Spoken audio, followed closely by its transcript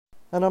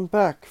And I'm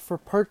back for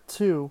part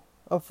 2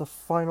 of the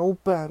final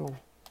battle.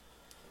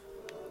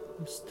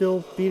 I'm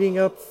still beating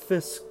up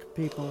Fisk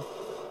people.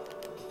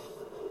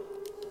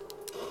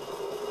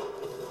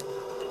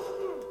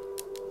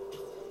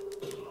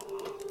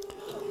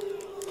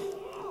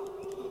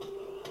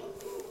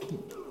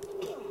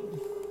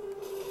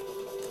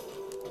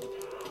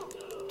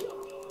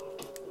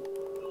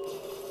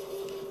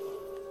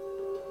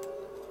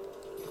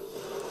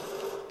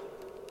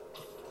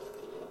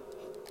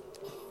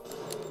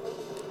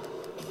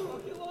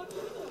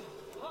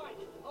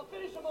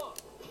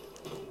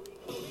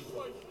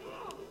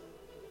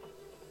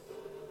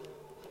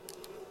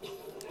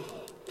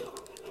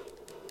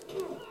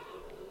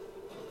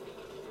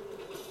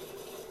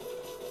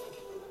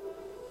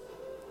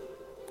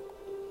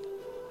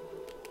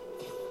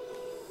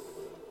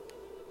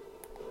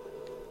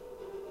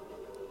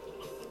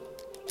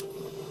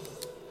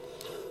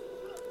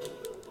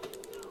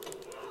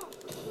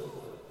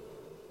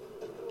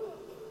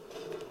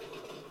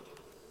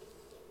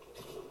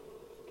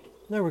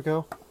 There we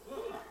go.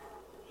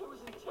 That was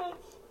intense. How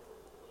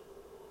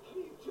do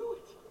you do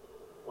it?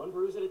 One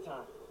bruise at a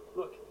time.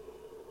 Look,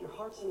 your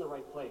heart's in the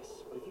right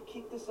place, but if you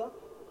keep this up,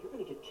 you're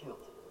gonna get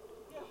killed.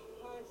 Yeah,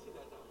 I see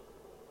that now.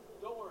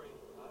 Don't worry,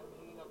 I'm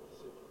hanging up the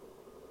suit.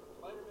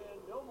 Spider-Man,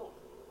 no more.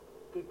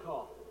 Good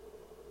call.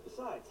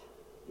 Besides,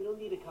 you don't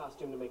need a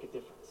costume to make a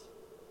difference.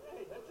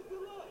 Hey, that's a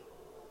good line.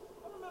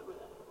 I'll remember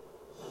that.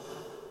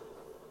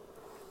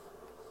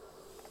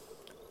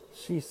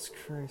 Jesus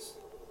Christ.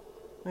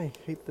 I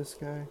hate this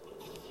guy.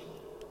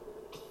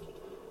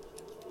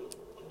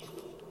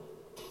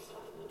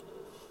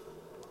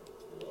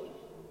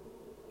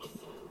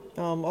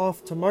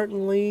 Off to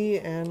Martin Lee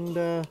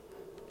and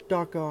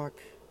Doc Ock.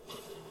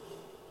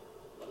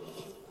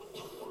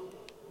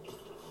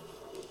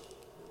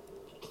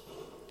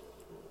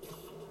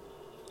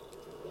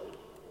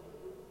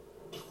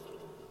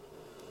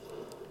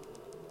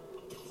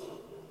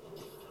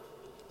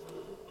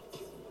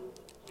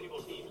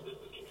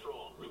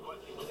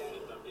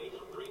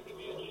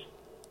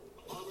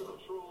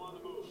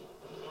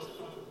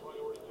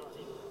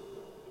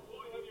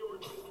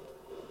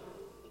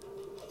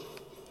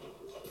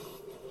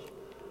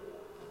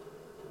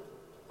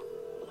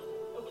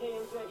 Okay,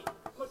 MJ,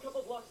 I'm a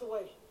couple blocks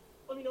away.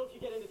 Let me know if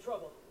you get into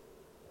trouble.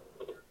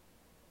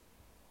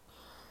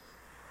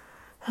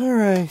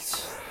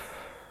 Alright.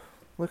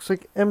 Looks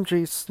like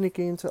MJ's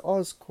sneaking into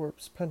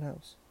Oscorp's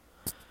penthouse.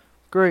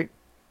 Great.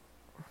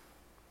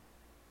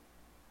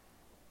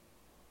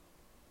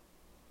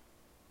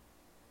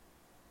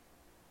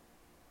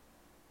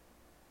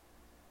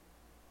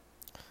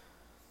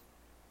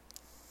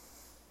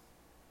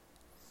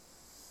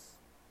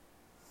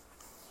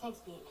 Thanks,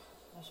 Pete.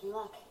 Wish me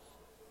luck.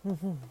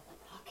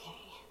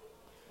 Okay.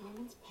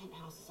 Norman's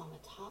penthouse is on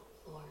the top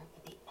floor,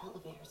 but the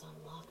elevator's on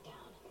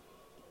lockdown.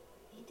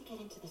 Need to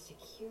get into the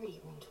security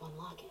room to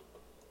unlock it.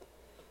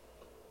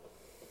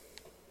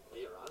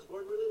 Mayor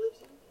Osborn really lives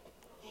here?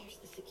 There's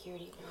the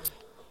security room.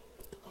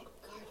 That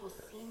guard will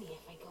see me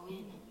if I go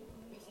in.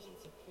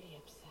 Residents are pretty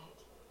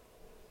upset.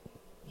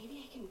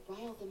 Maybe I can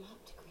rile them up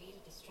to create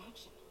a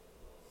distraction.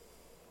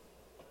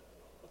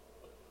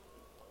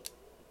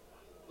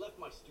 Left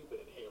my stupid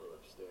inhaler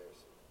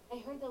upstairs. I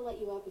heard they'll let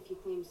you up if you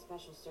claim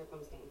special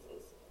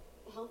circumstances.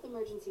 A health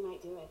emergency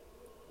might do it.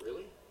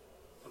 Really?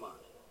 Come on,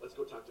 let's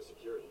go talk to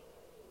security.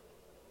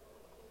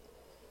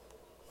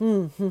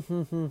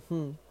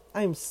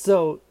 I'm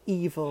so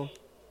evil. Hey,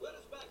 let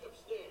us back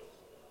upstairs.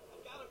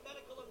 I've got a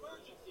medical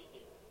emergency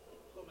here.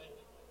 Oh man,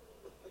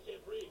 I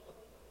can't breathe.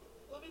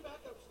 Let me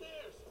back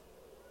upstairs.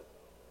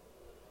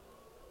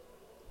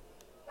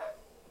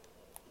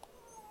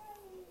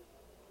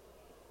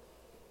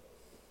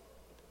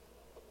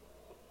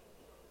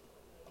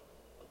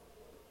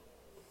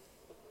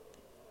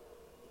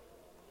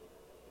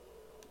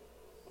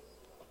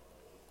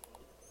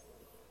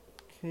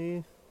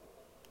 Okay.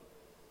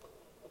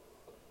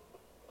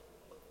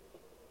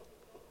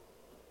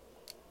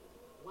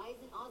 Why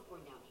isn't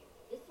Osborn down here?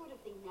 This sort of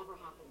thing never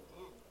happens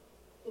to him.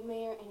 The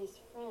mayor and his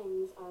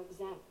friends are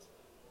exempt.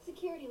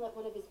 Security let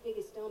one of his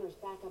biggest donors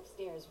back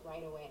upstairs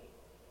right away.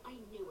 I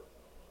knew it.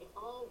 It's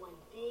all one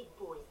big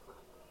boys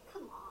club.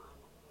 Come on.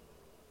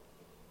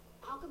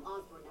 How come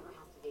Osborn never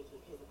has to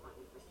vacate his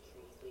apartment for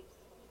security sweeps?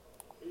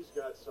 He's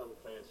got some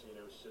fancy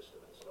new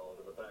system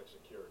installed in the back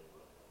security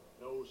room.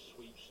 No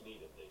sweeps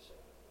needed, they say.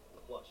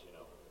 Plus, you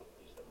know,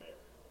 he's the mayor.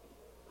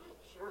 What a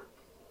jerk.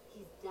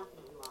 He's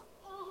definitely locked.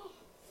 Oh,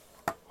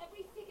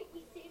 every second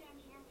we stay down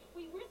here,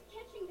 we risk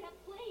catching that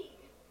plague.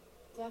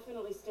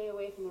 Definitely stay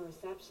away from the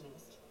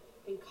receptionist.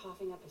 Been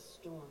coughing up a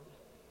storm.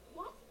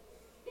 What?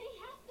 They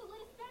have to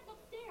let us back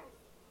upstairs.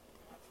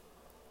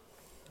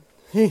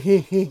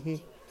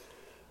 Hehehehe.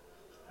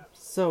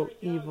 So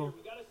evil.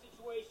 We got a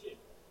situation.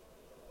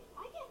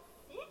 I get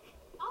sick,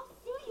 I'll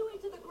sue you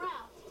into the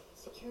ground.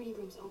 Security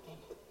room's open.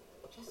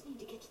 Just need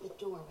to get to the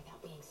door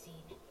without being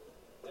seen.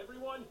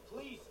 Everyone,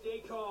 please stay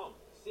calm.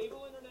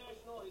 Sable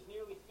International has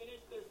nearly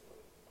finished their...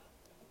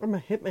 I'm a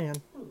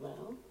hitman.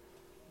 Hello.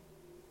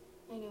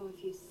 I know a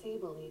few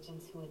Sable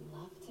agents who would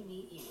love to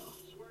meet you.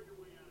 Swear your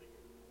way out of here.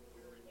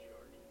 We're in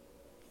charge.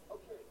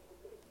 Okay.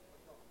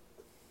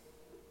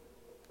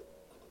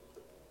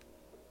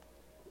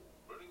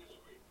 Running a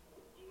sweep.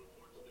 We'll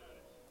report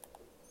status.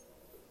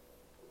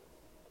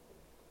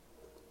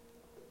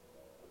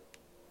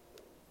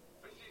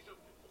 I see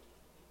something.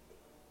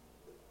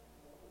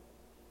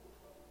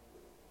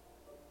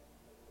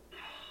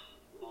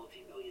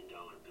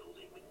 Multi-million-dollar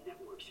building with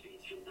network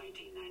speeds from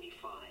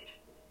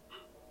 1995.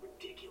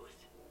 Ridiculous.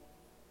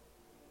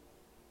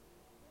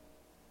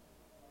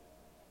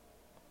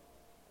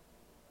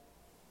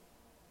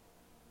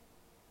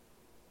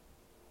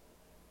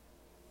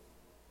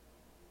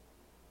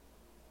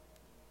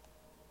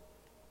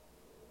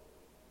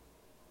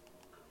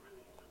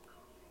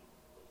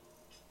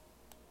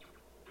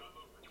 Got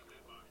movement.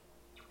 Stand by.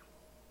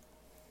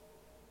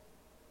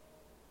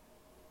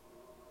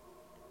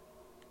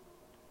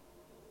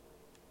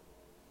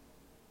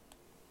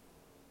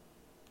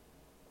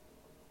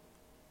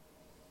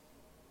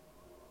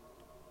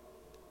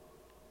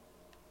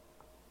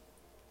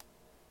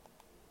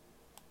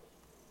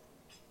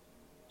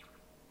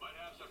 Might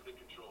have something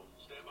controlled.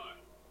 Stand by.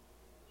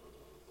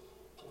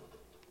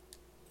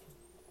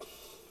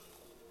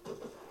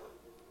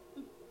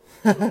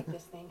 I like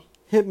this thing.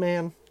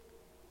 Hitman.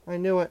 I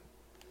knew it.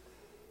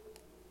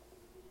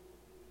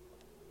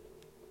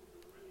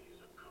 Really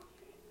use up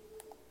coffee.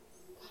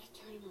 Gotta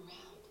turn him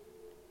around.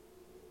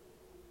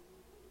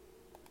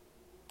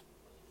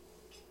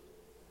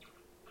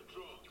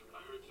 Control. I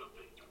heard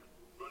something.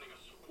 Running a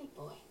sweep. Good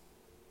boy.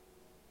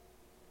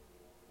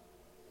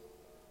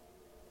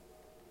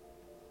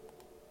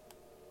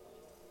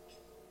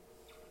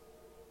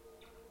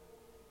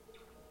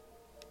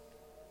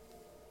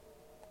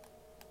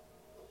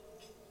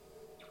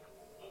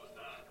 What was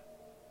that?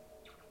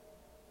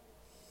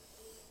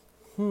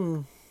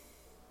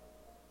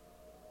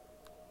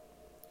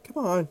 Come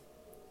on.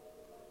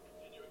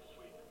 Continuing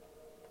sweep.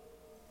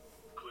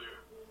 Clear.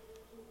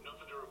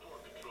 Nothing to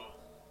report, Control.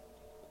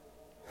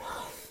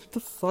 What the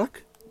fuck?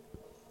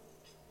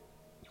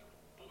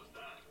 What was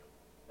that?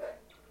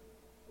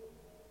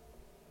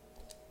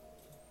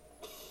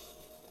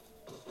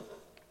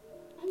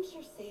 I'm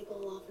sure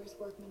Sable offers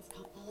workman's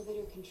comp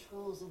elevator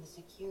controls in the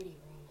security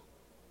room.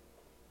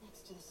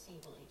 Next to the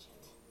Sable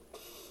agent.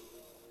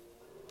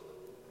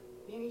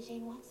 Mary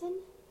Jane Watson?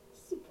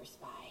 Super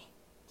spy.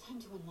 Time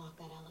to unlock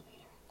that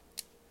elevator.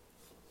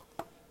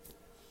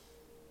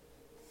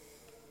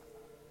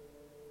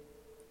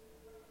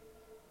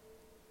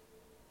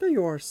 There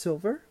you are,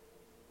 Silver.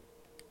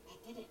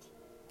 That did it.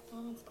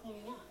 Norman's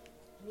clearing out,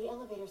 and the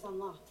elevator's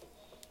unlocked.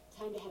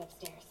 Time to head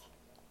upstairs.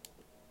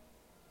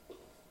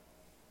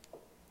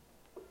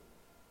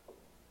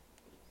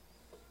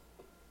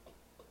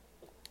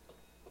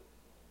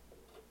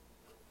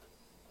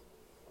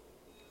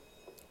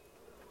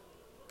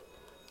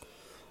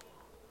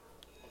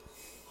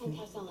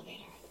 Penthouse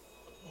elevator.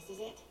 This is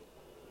it.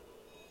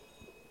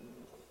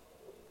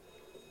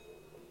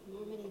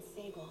 Norman and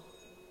Sable,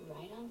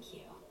 right on cue.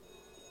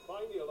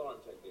 Find the alarm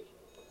technician.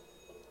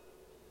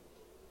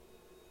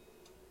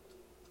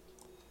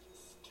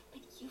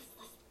 Stupid,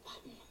 useless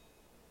button.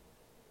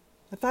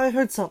 I thought I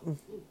heard something.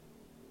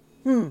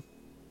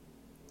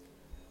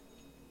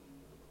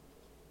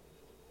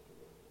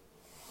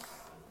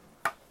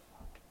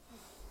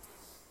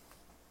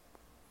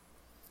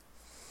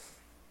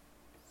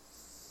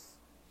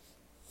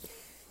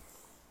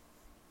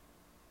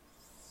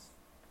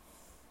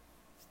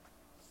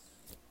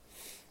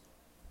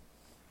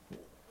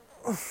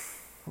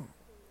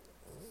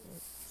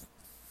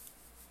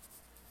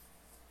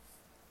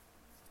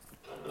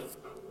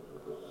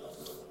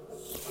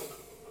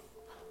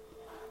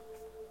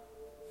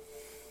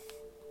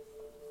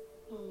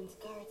 Norman's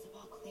guards have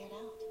all cleared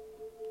out.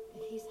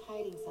 If he's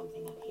hiding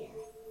something up here,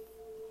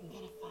 I'm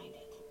gonna find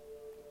it.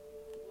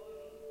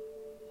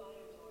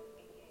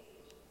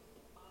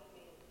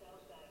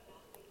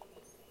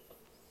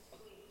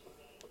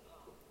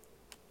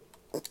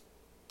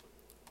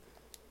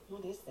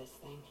 What is this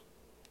thing?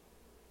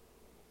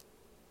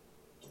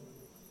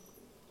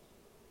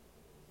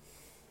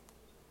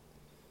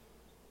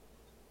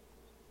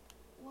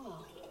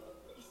 Whoa,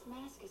 this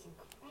mask is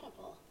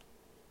incredible.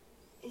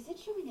 Is it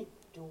showing a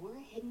door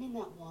hidden in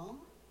that wall?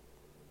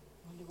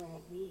 Wonder where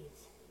it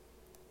leads.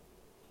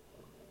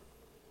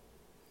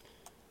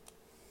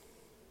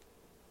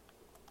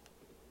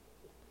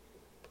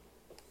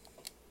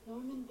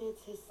 Norman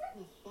bids his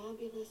the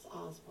fabulous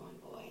Osborn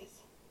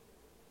boys.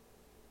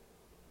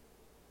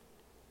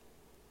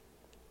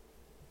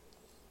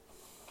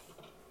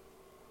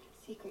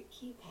 Secret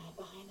keypad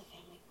behind the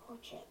family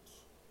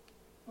portraits.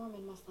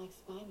 Norman must like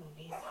spy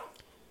movies.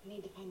 I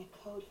need to find the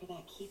code for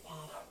that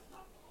keypad.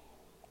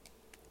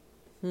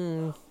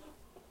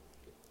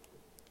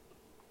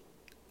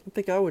 I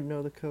think I would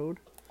know the code.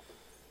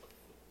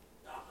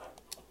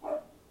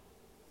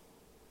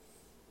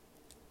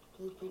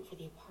 Blueprint for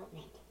the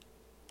apartment.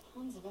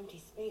 Tons of empty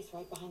space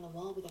right behind the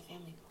wall with a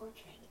family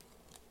portrait.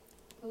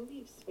 Who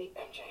leaves space?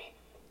 MJ,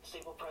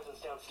 Sable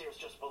presence downstairs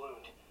just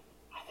ballooned.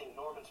 think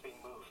Norman's being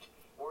moved.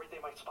 Worried they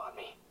might spot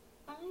me.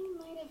 I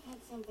might have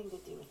had something to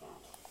do with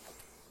that.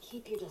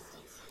 Keep your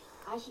distance.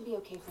 I should be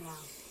okay for now.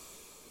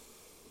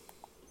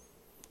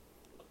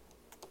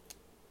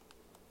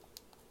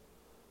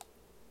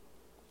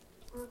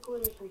 Work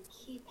order for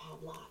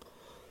keypad lock.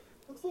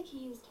 Looks like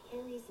he used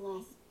Harry's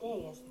last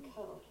day as the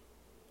code.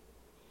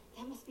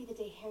 That must be the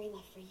day Harry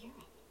left for Europe.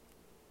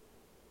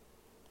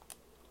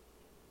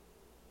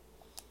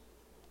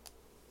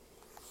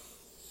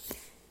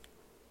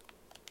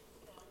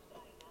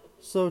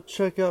 So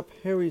check up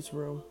Harry's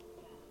room.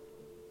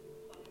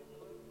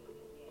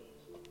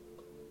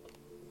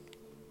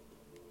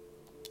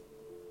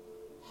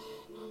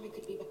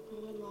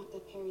 Norman locked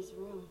up Harry's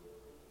room.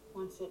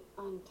 Wants it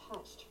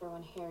untouched for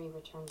when Harry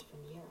returns from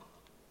Europe.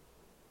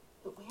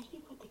 But where did he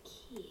put the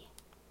key?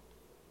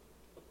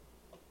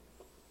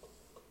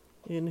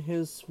 In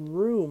his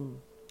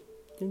room.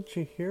 Didn't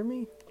you hear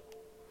me?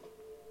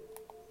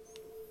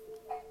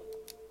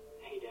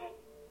 Hey, Dad.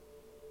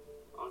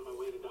 On my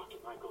way to Dr.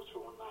 Michael's for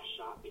one last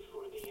shot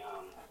before the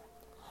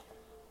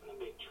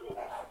big trip.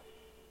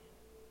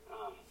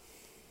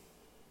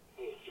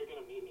 Hey, if you're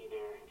gonna meet me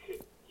there,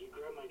 could you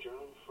grab my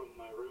journal from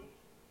my room?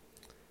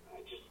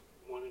 I just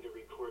wanted to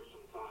record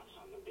some thoughts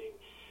on the big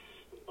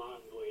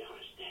Bon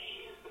Voyage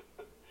day.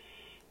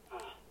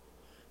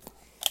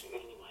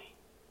 Anyway.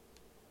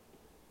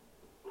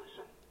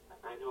 Listen,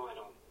 I know I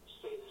don't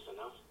say this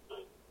enough,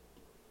 but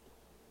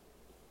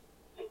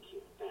thank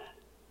you, Dad.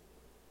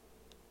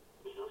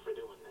 You know, for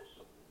doing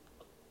this.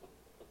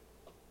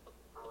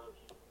 I love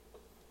you.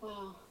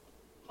 Wow.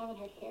 Haven't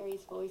heard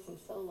Harry's voice in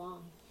so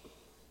long.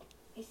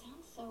 He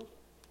sounds so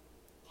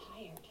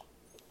tired.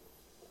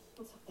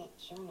 Let's hope that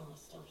journal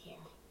is still here.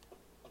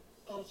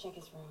 Gotta check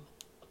his room.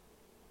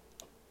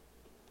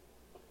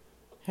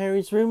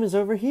 Harry's room is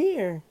over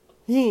here.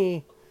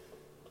 He.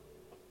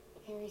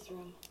 Harry's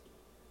room.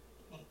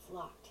 But it's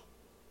locked.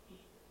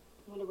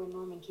 Wonder where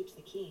Norman keeps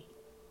the key.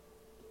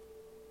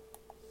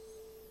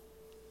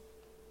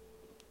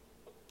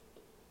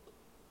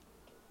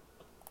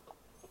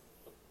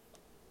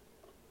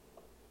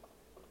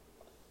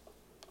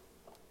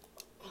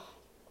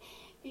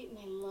 Pete and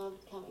I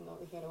loved coming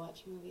over here to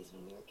watch movies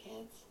when we were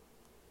kids.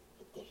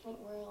 A different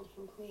world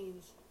from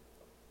Queens.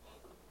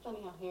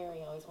 Funny how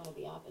Harry always wanted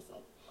the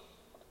opposite.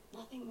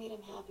 Nothing made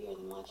him happier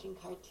than watching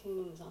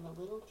cartoons on the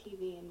little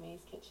TV in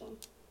May's kitchen.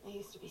 I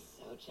used to be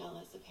so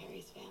jealous of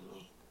Harry's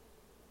family.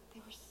 They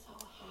were so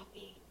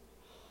happy.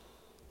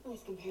 At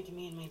least compared to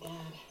me and my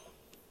dad.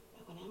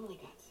 But when Emily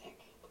got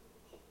sick,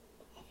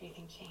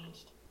 everything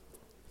changed.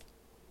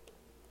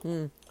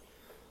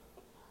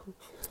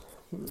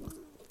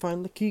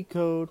 Find the key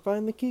code.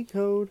 Find the key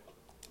code.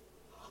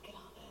 Look at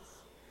all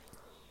this.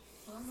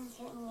 Norman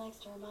certainly likes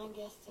to remind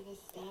guests of his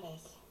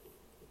status.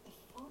 The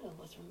photo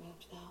was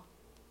removed, though.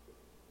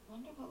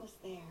 Wonder what was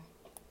there.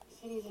 The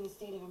city's in a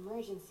state of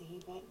emergency,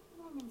 but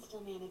Norman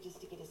still manages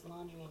to get his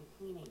laundry and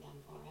cleaning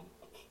done for him.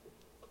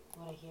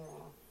 What a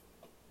hero.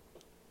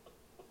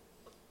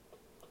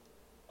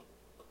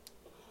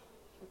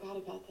 Forgot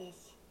about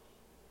this.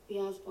 The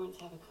Osborns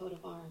have a coat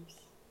of arms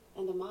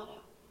and a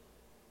motto.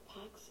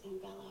 Pax in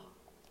bello.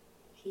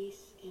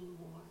 Peace in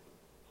war.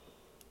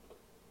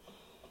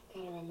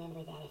 Gotta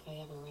remember that if I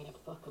ever write a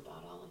book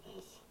about all of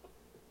this.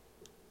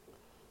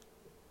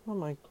 Oh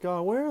my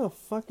god, where the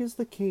fuck is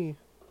the key?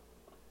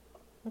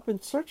 I've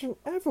been searching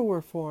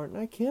everywhere for it and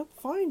I can't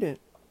find it.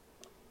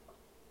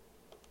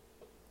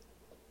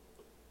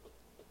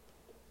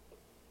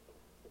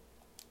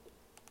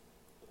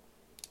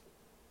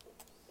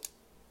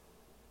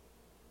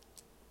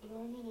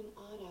 Norman and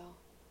Otto.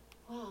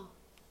 Wow.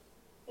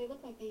 They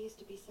look like they used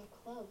to be so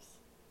close.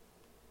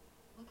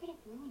 What could have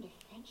ruined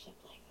a friendship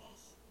like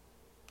this?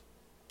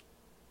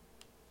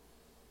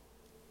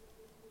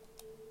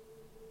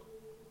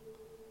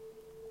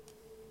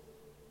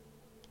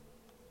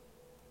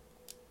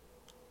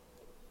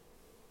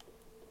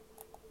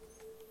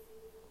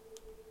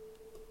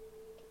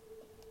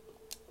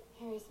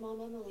 Harry's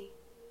mom, Emily.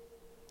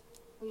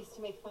 We used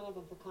to make fun of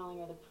him for calling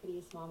her the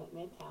prettiest mom at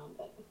Midtown,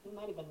 but he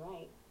might have been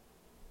right.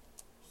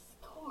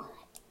 Score!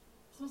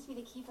 This must be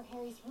the key for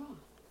Harry's room.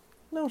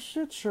 No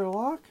shit,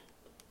 Sherlock.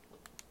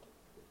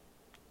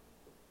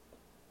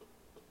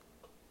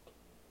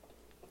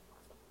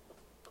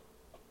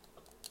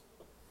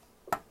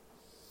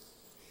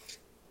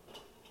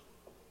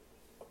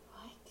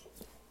 What?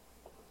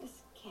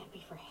 This can't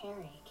be for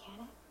Harry, can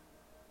it?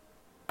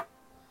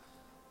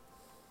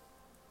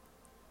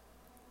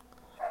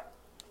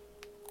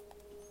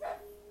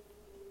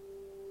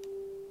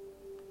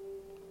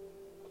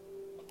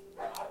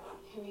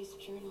 Harry's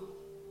journal.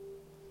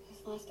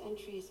 His last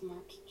entry is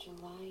marked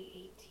July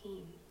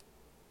 18.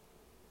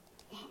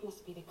 That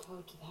must be the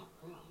code to that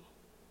room.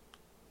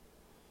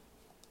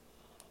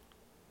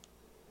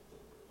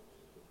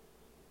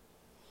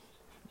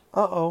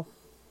 Uh-oh.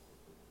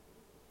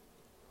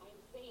 I'm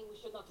saying we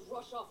should not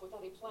rush off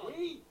without a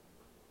plan.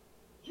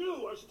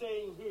 You are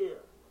staying here.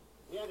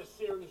 The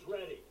Anacir is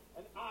ready,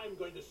 and I'm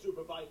going to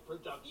supervise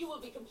production. You will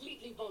be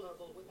completely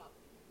vulnerable without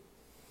me.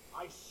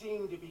 I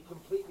seem to be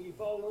completely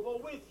vulnerable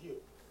with you.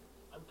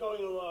 I'm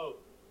going alone.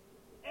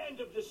 End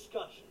of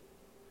discussion.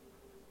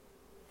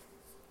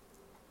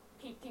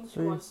 Keep Team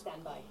 2 on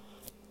standby.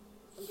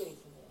 I'm getting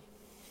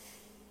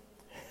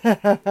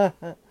some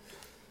more.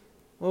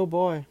 Oh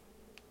boy.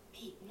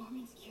 Pete,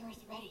 Norman's cure is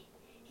ready.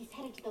 He's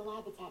headed to the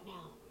lab it's at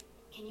now.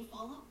 Can you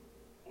follow?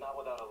 Not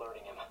without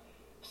alerting him.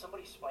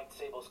 Somebody spiked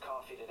Sable's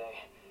coffee today.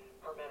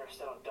 Her men are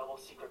set on double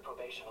secret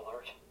probation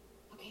alert.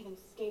 Okay, then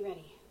stay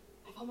ready.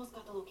 I've almost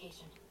got the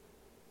location.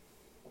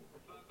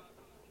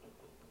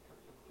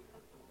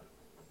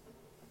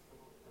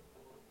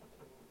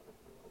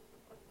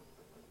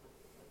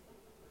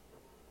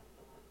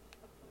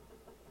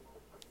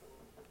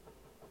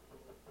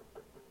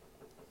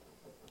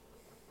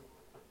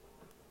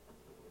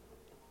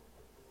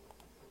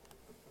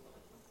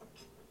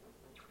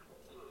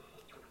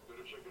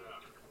 Better check it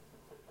out.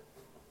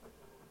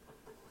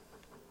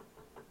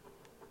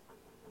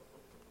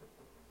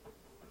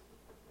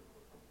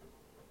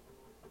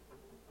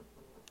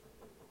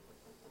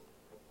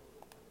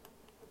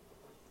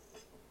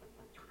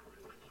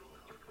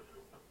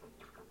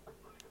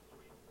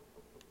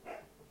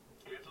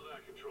 Cancel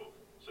that, Control.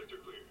 Sector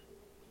clear.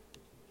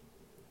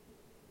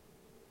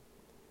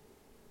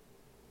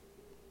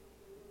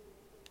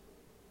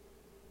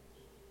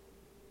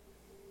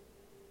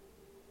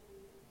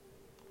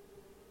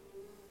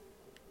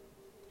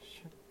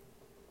 Shit.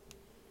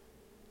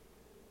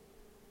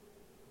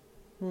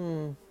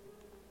 Hmm.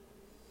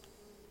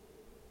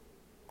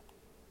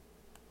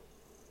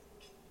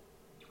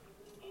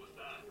 What was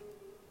that?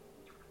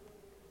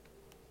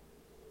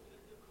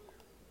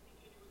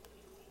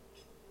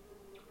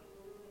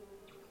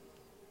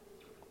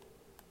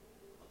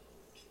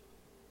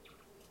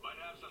 Might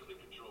have something,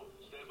 Control.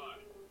 Stand by.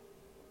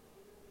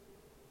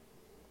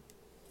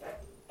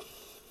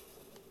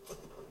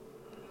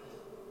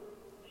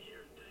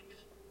 Here,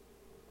 thanks.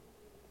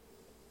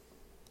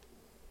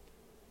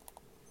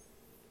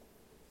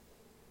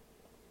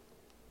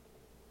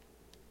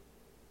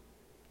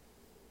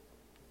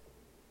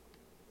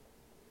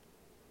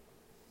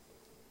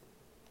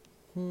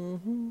 The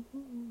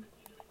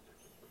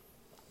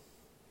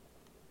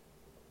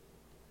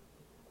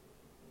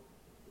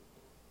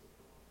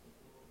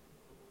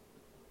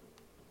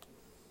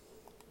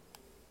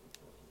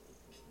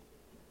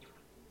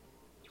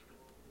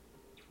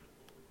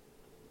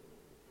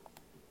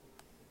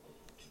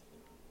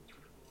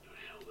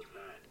hell was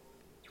that?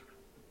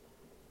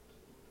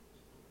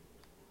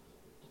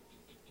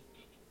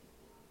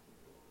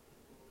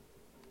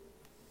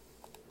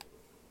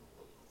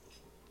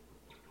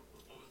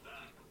 What was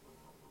that?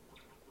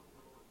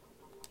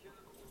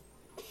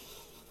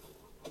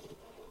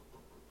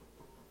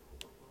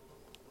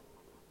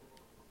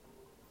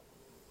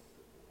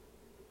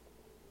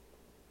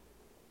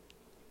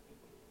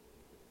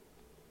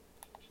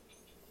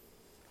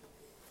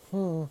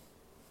 Hmm.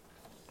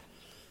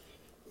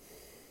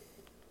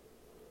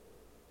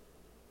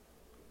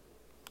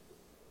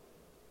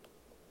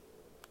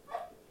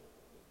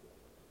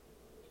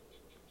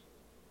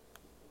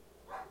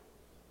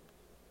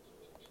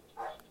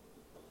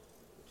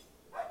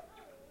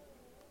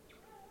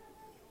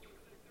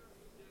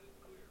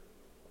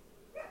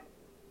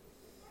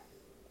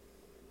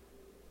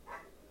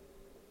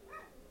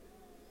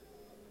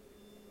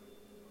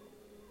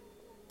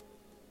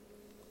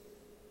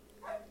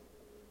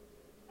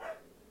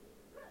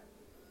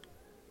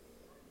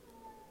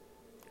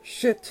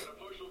 Shit. Got a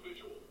partial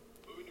visual.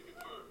 Moving to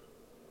confirm.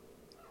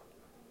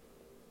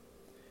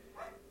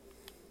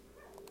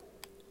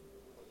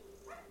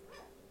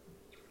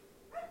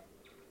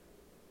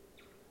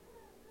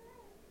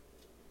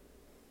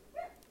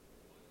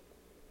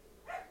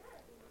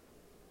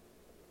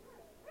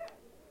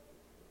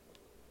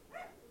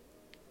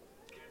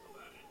 Cancel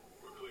that.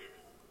 We're clear.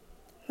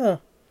 Huh.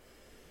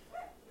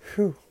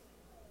 Phew.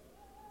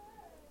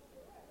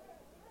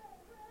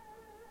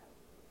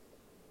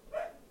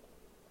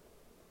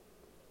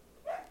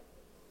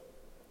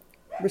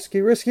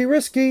 Risky, risky,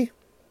 risky.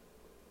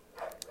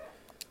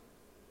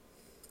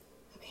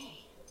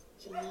 Okay,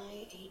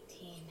 July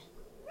 18.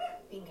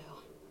 Bingo.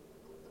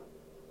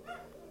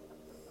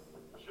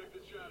 Check the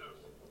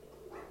shadows.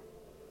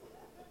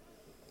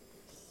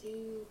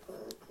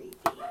 Super creepy.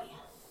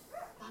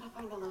 Gotta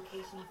find the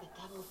location of the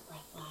Devil's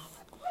Breath lab.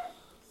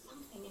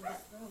 Something in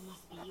this room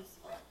must be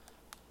useful.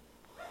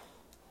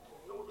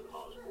 Norman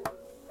Osborn,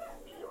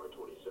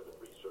 GR-27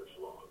 research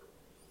log.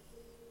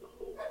 The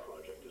whole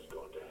project has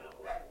gone to hell.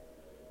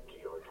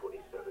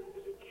 GR-27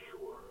 is a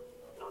cure,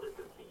 not a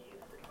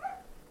disease.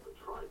 But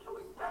try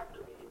telling that to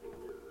the evening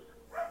news.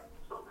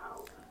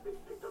 Somehow, they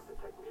picked up the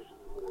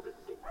technician's morbid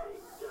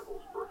nickname,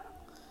 Devil's Breath,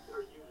 and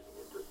are using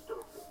it to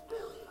stoke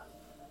hysteria.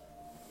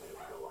 They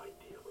have no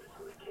idea what it's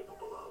really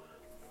capable of.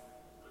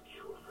 A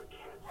cure for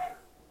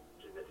cancer,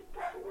 genetic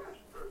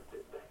disorders, birth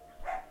defects.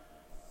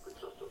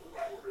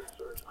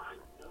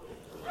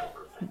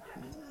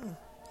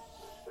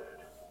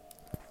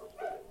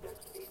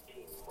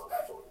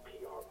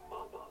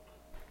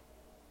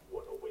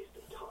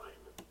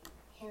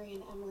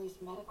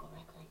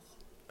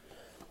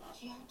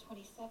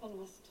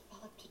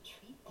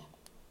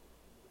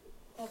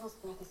 Devil's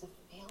Breath is a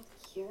failed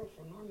cure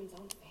for Norman's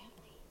own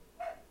family.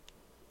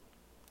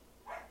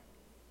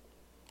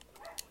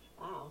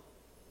 Wow.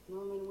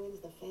 Norman wins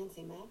the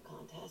fancy map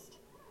contest.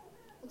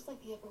 Looks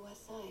like the Upper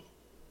West Side.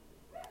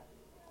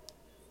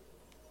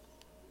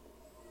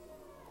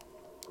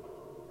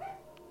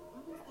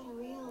 Norman's got a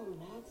real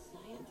mad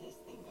scientist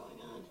thing going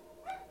on.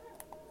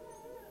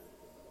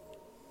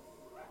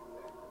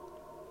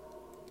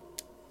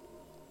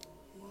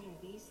 What are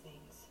these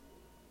things?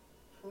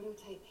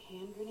 Prototype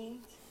hand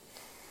grenades?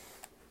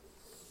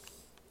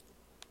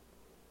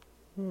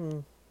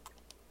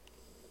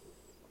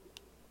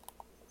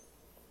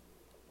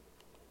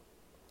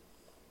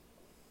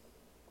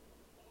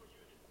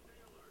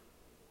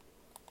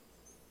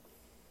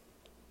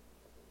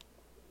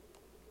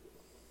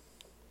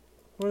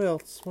 What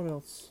else? What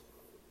else?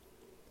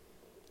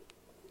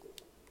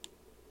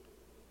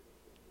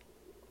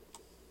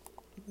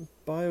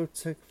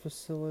 Biotech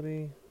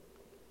facility.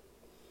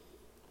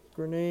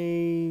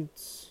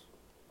 Grenades.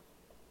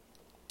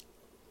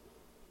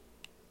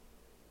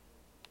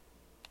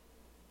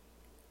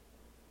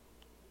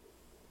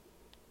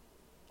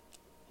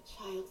 A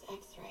child's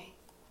x-ray.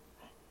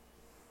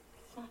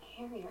 It's not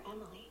Harry or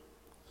Emily.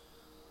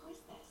 Who is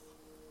this?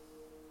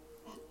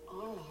 That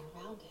aura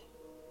around it.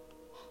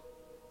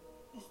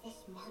 Is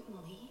this Martin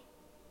Lee?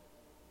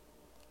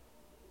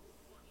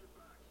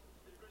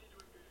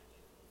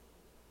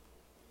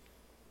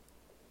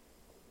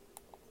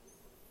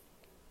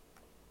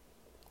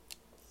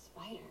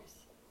 Spiders.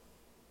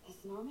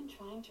 Is Norman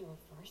trying to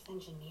reverse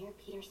engineer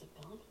Peter's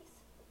abilities?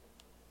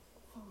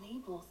 The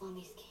labels on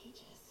these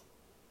cages.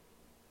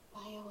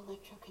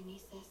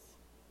 Bioelectrokinesis.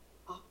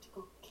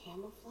 Optical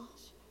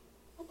camouflage?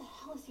 What the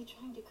hell is he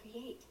trying to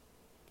create?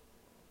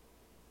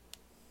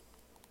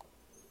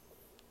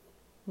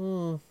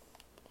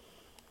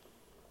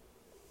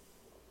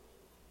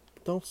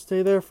 Don't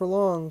stay there for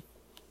long.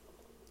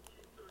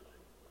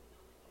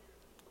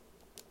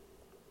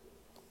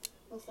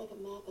 Looks like a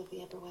map of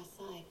the Upper West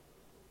Side.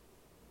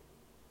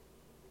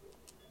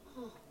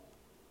 Huh.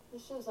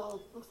 This shows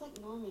looks like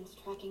Norman's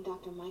tracking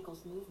Dr.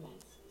 Michael's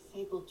movements.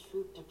 Sable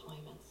troop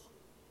deployments.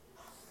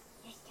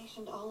 They're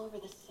stationed all over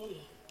the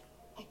city.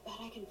 I bet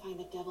I can find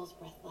the Devil's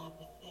Breath lab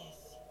with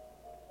this.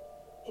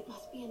 It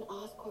must be an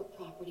Oscorp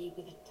property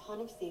with a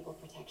ton of Sable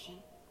protection,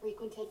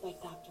 frequented by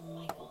Dr.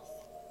 Michaels.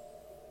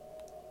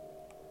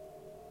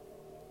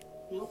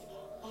 Nope,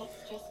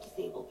 that's just a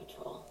Sable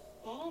patrol.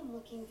 Bet I'm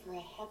looking for a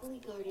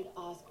heavily guarded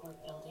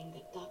Oscorp building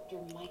that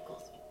Dr.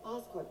 Michaels...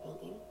 Oscorp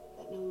building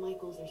that no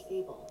Michaels or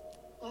Sable.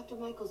 Dr.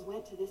 Michaels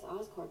went to this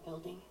Oscorp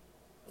building,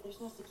 but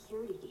there's no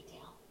security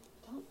detail.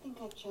 Don't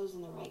think I've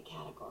chosen the right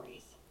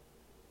categories.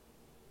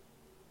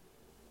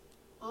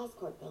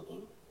 Oscorp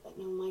building, but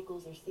no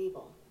Michaels or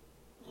Sable.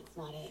 That's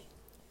not it.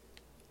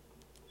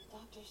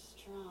 Dr.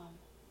 Strom.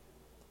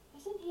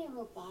 Isn't he a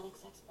robotics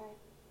expert?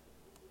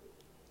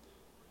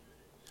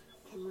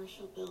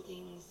 Commercial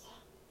buildings.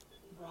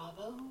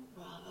 Bravo,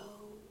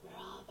 bravo,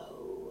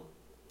 bravo.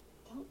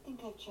 Don't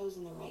think I've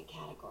chosen the right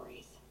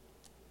categories.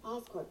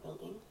 Oscorp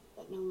building,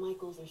 but no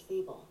Michaels or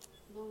Sable.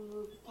 No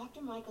move.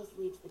 Dr. Michaels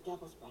leads the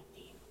Devil's Breath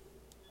team.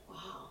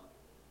 Wow.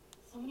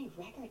 So many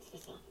records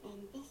facilities.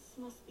 And this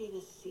must be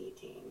the C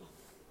team.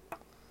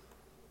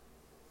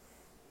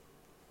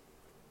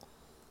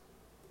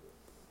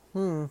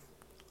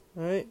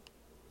 Alright.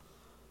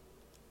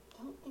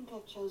 Don't think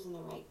I've chosen the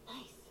right...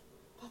 Nice.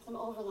 Got some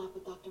overlap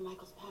with Dr.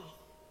 Michael's path.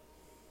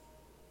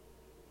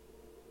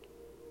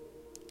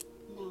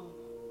 No.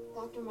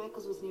 Dr.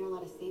 Michaels was near a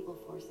lot of Sable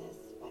forces,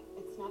 but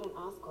it's not an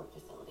Oscorp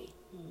facility.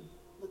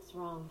 Looks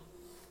wrong.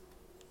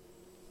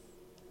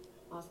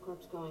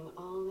 Oscorp's going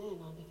all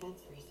in on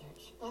defense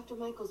research. Dr.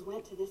 Michaels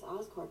went to this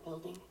Oscorp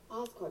building,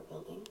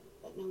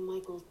 but no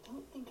Michaels.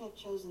 Don't think I've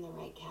chosen the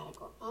right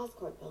category.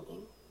 Oscorp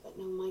building, but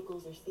no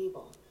Michaels or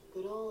Sable.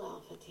 Good old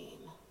Alpha team.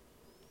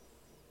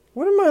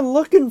 What am I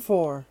looking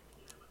for?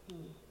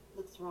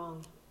 Looks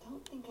wrong.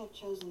 Don't think I've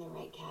chosen the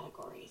right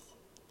categories.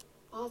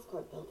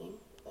 Oscorp building,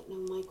 but no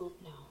Michael.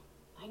 No,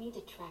 I need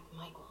to track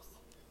Michaels.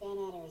 Van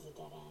Adder is a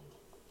dead end.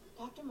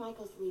 Dr.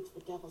 Michaels leads the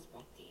Devil's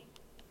Breath team.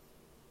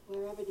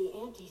 Wherever the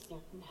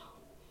anti-serum...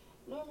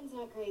 No. Norman's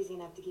not crazy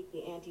enough to keep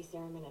the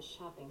anti-serum in a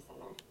shopping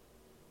center.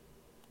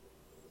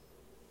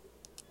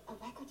 A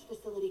records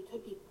facility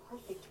could be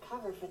perfect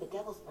cover for the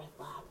Devil's Breath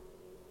lab.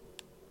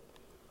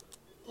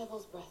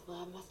 Devil's Breath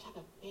lab must have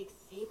a big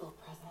Sable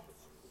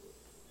presence.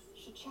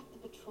 Should check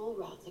the patrol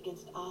routes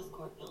against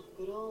Oscorp build.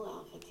 Good old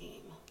Alpha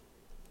team.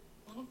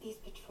 None of these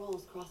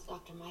patrols cross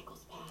Dr.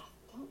 Michael's path.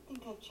 Don't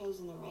think I've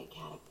chosen the right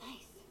category.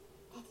 Nice.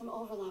 Got some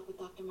overlap with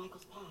Dr.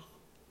 Michael's path.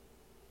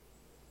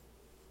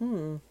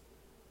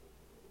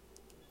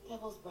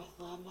 Devil's Breath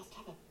lab must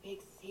have a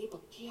big Sable.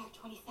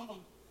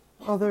 GR-27.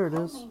 Oh, there it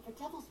is. Name for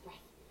Devil's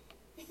Breath.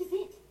 This is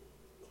it.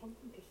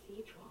 Temple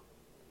Cathedral.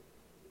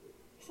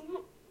 Isn't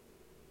that...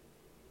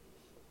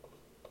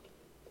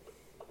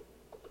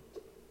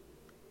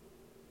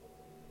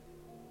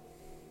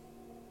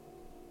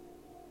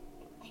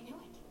 I knew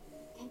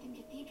it. Denton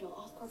Cathedral,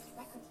 Oscorp's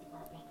records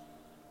department.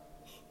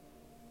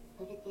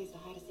 Perfect place to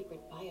hide a secret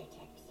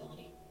biotech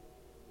facility.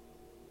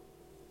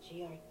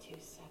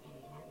 GR27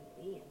 Martin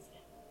Lee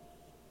incident.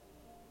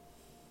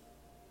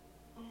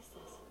 What is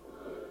this?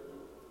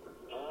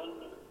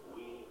 And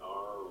we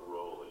are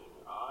rolling.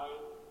 I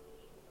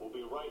will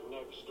be right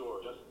next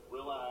door. Just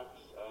relax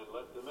and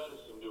let the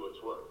medicine do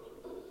its work.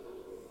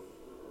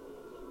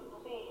 宝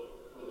贝，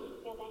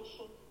不要担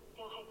心，不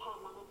要害怕，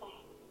妈妈在。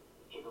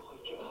这个会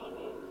治好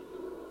你，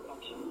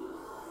放心。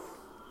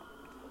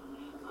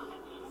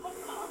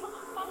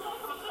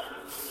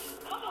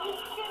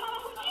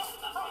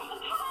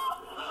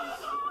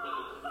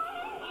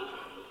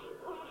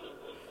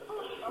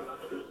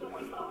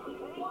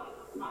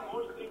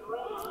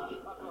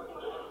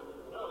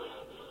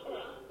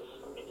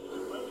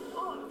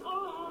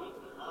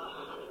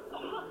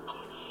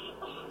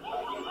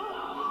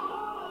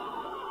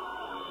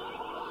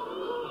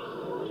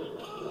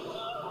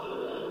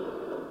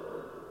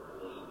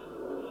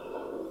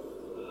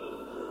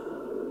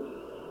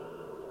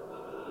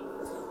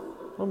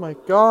Oh my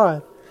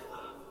god.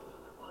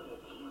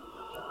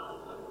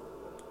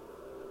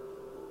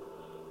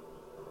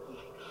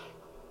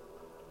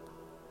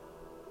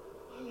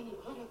 Norman and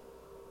Otto.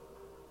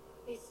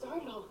 They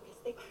started all of this.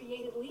 They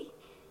created Lee.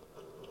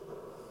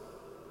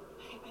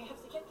 I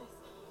have to get this.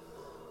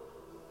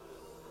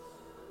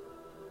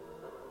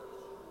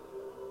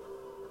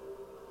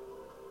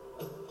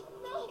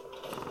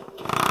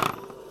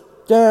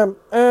 Damn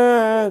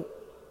it!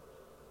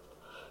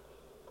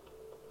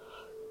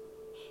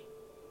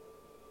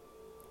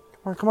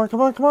 Come on, come on,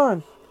 come on, come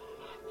on!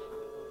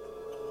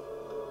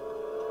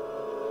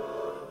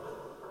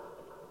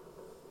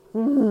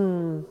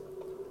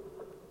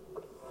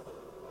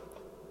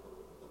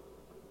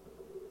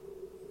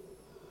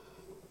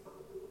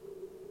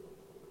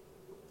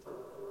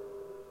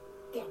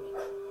 Damn it.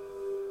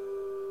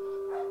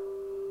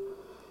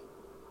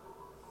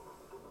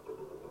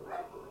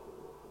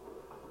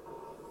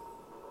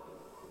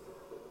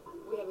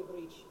 We have a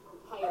breach.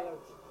 High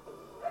alert.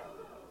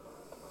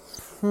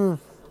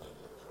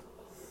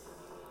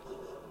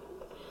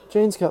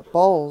 Jane's got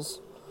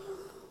balls.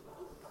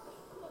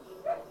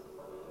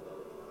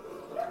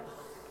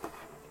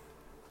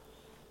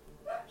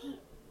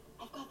 Pete,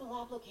 I've got the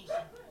lab location.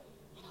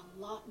 And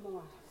a lot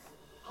more.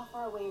 How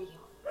far away are you?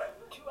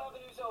 2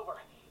 avenues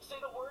over. Say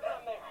the word and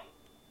I'm there.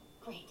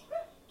 Great.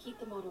 Keep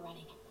the motor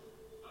running.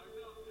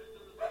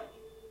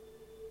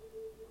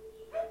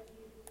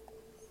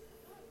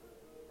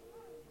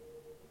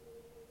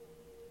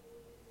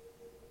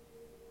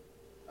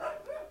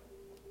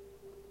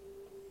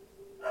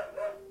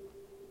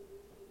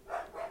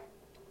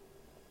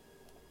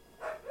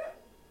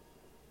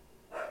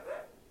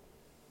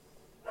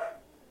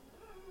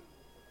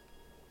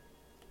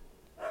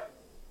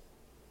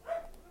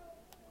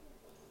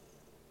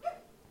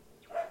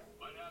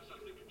 Might have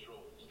something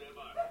control. Stand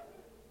by.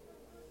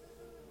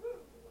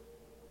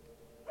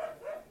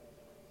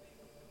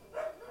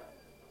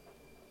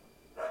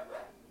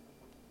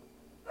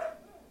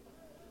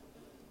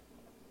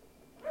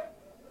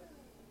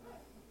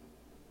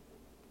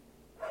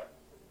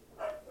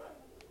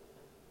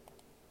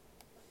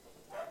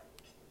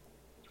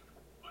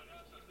 Might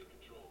have something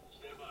control.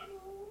 Stand by.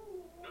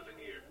 Nothing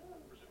here.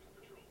 Resuming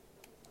patrol.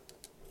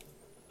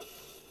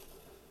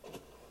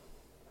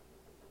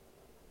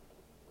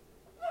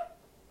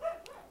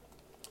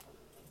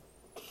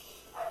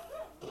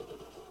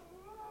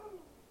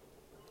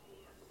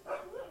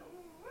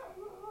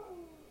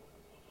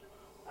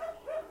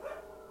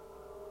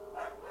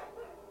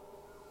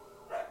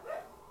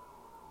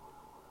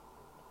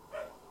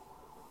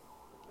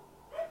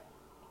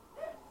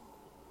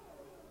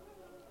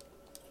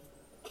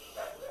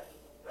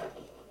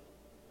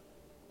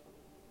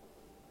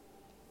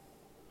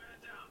 Man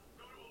down.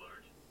 Go to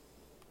alert.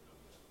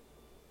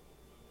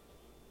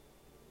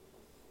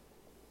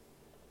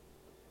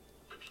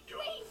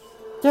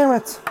 Damn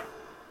it!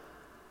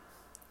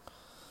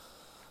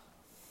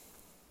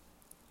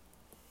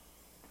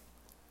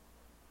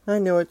 I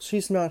knew it.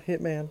 She's not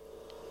Hitman.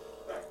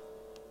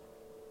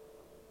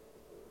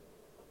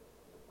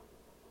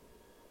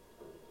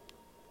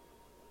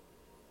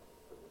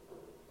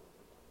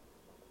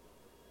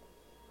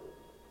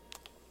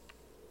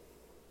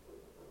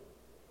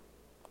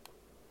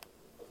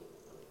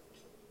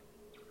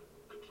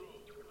 Control.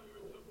 I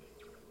heard something.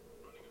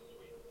 Running a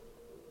sweep.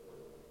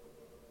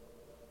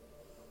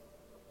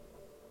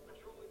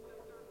 Patrolling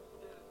sector.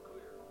 Status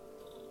clear.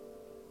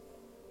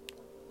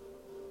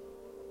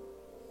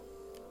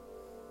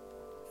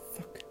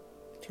 Fuck.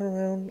 Turn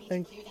around Need to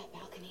and... clear that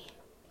balcony.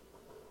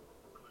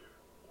 Clear.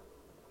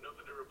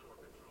 Nothing to report,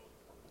 control.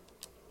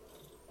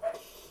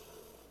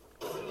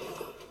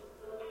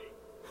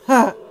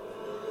 Ha!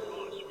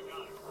 Bonus, we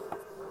got him.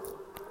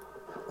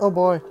 Oh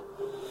boy.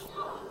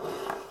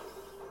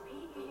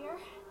 Pete, you here?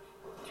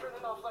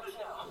 Turning off lights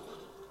now.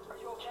 Are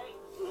you okay?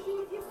 Give me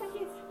a few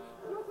seconds.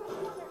 Northwest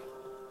corner.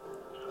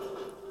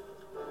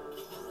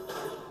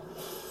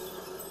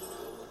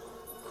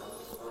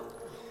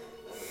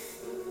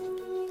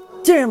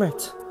 Damn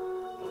it!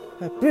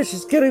 That bitch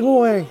is getting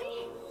away!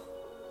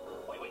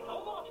 Wait, no.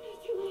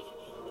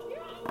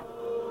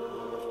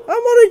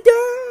 I'm gonna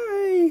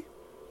die!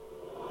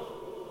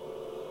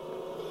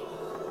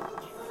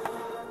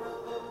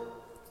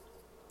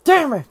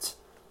 Damn it!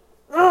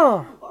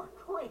 Ugh! You are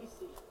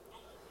crazy.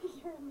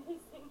 You're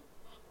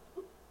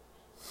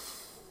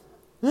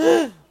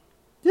amazing.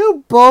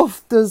 You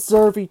both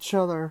deserve each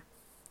other.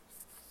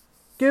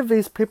 Give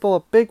these people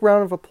a big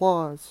round of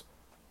applause.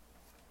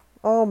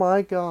 Oh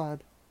my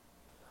god.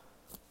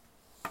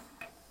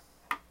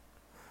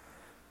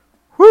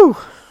 Whew!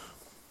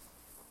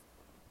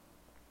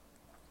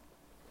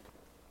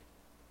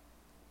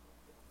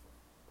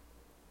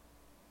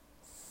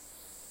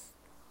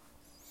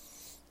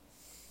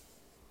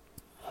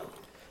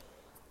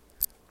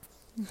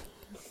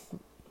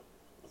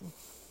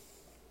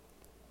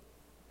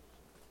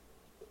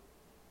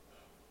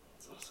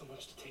 It's not so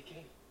much to take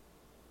in.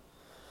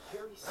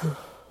 Harry sick.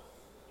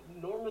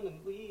 Norman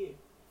and Lee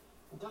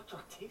and Dr.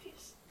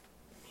 Octavius.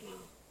 I know.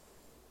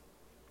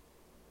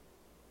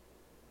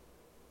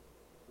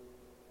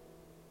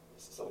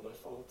 This is all my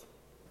fault.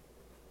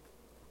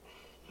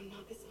 No,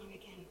 not this song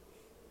again.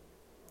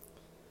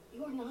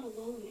 You are not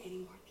alone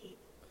anymore, Pete.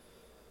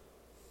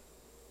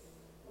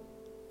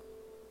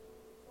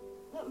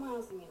 Let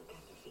Miles and me look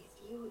after Feast.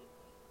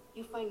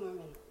 You find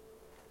Norman.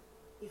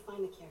 You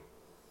find the cure.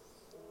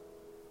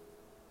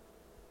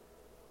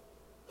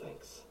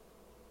 Thanks,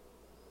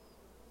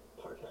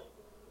 partner.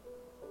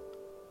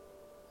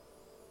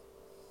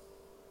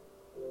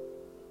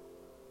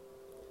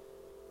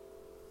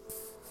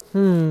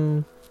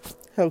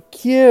 How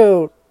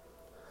cute!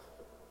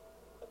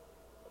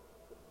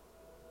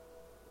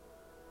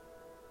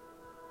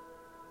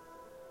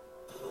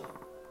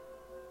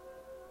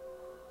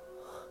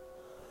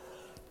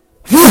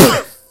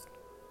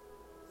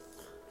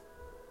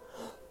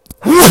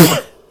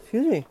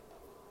 Excuse me.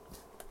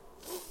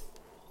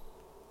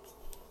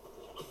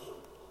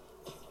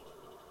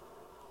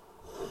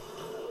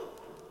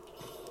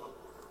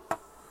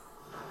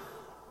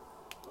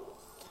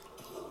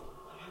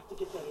 I have to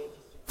get that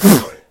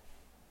anti-suit.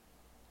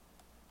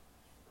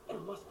 There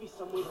must be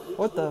some way to reach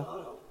What the?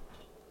 Leonardo.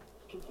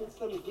 Convince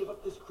them to give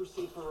up this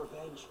crusade for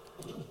revenge.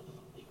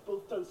 They've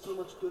both done so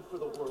much good for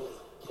the world.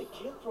 They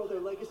can't throw their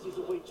legacies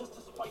away just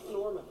to spite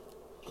Norman.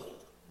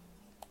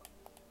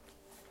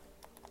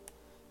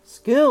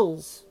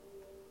 Skills!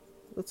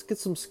 Let's get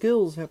some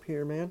skills up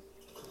here, man.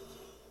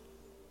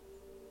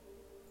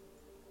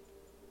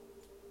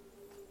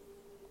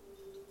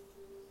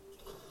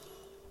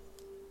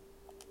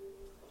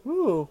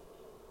 Ooh.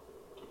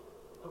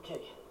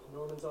 Okay,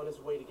 Norman's on his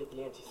way to get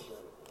the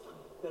anti-serum.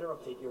 Better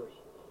update Yuri.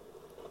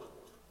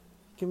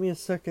 Give me a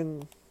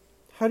second.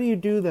 How do you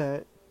do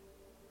that?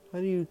 How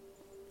do you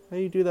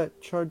do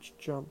that charge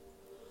jump?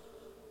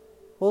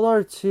 Hold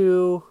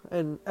R2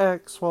 and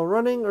X while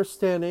running or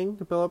standing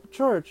to build up a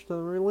charge.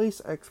 Then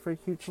release X for a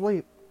huge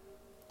leap.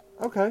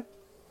 Okay.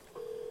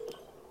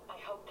 I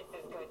hope this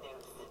is good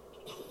news.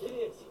 It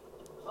is.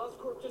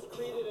 Oscorp just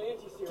created an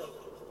anti-serum.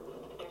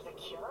 There's a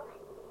cure?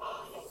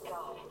 Oh, thank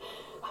God.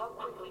 How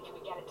quickly can we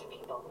get it to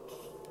people?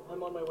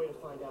 I'm on my way to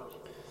find out.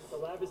 The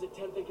lab is at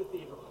 10th and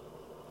Cathedral.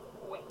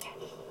 Wait,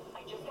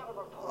 I just got a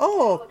report.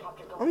 Oh. Of a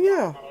helicopter Oh, going yeah.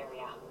 down in that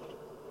area.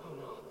 Oh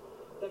no.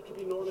 That could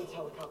be Norman's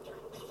helicopter.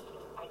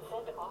 I'd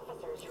send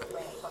officers your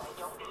way, but I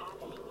don't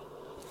have any.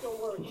 Don't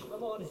worry,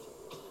 I'm on it.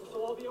 This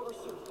will all be over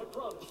soon, I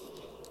promise.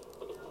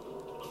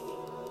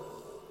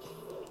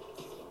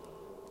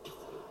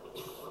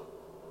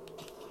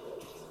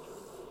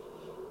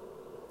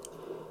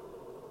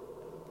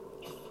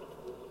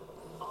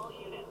 All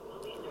units,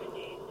 police are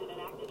engaged in an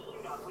active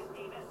shootout with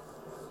demons.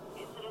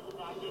 Incident is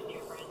active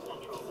near Grand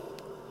Central.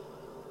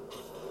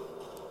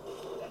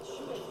 That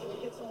shooting's gonna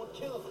get someone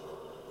killed.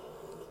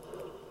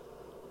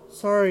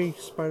 Sorry,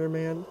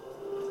 Spider-Man.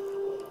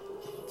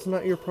 It's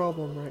not your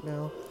problem right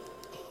now.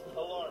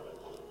 Alarmist.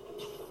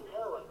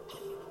 Paranoid.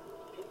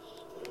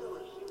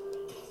 Conspiracy.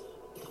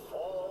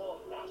 All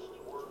nasty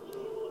words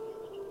people have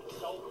used to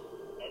insult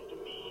and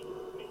demean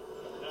me.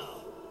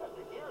 Now,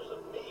 after years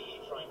of me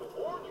trying to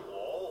warn you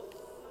all,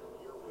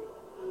 here we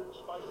are.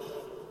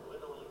 Spider-Man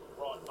literally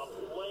brought a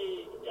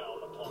plague down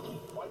upon me.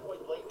 Why do I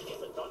blame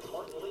him and not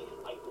Martin Lee?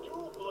 I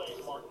do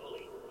blame Martin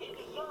Lee. He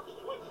deserves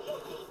swift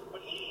justice, but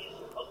he's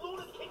a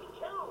lunatic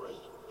terrorist.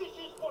 This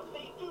is what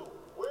they do.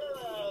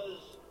 Whereas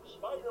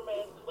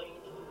Spider-Man claims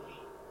to be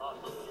a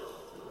hero.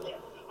 Yeah,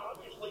 he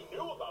obviously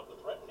knew about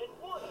the threat and didn't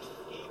warn us.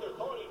 He either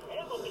thought he'd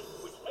handled it,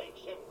 which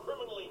makes him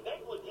criminally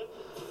negligent,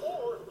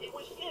 or he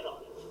was in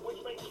on it, which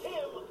makes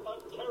him a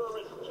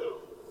terrorist too.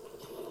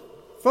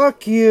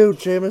 Fuck you,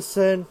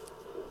 Jameson.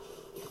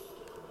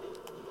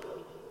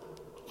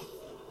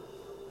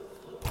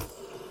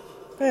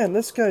 Man,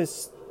 this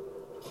guy's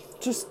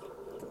just...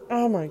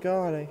 Oh my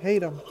god, I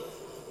hate him.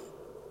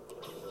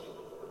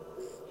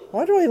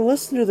 Why do I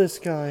listen to this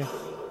guy?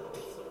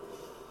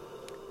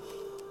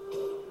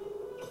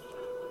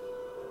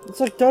 It's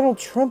like Donald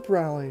Trump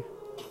rally.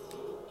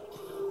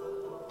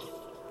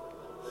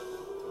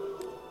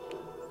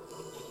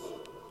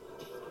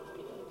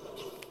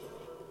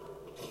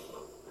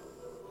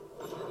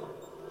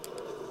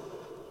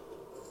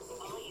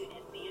 All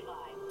units be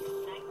advised.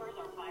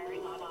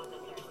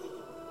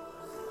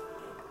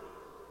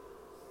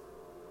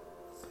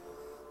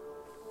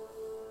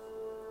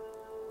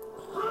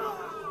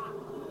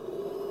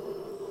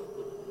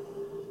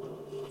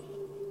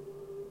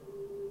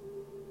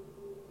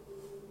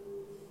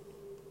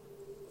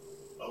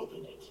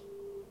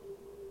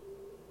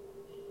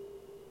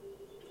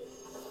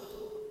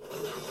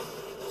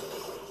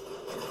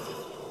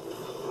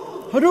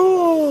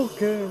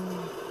 Hadouken!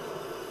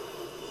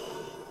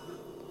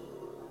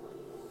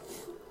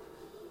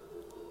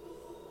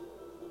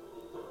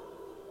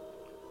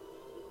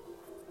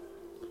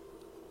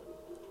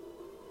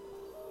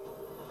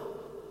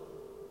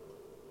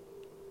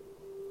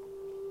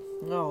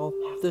 No,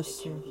 Have this.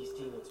 to take care of these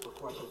demons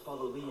before I can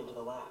follow Lee into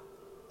the lab.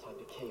 Time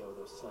to KO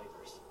those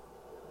snipers.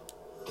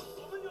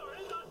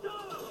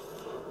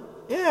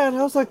 Yeah, and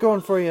how's that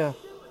going for you?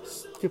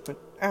 Stupid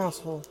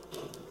asshole.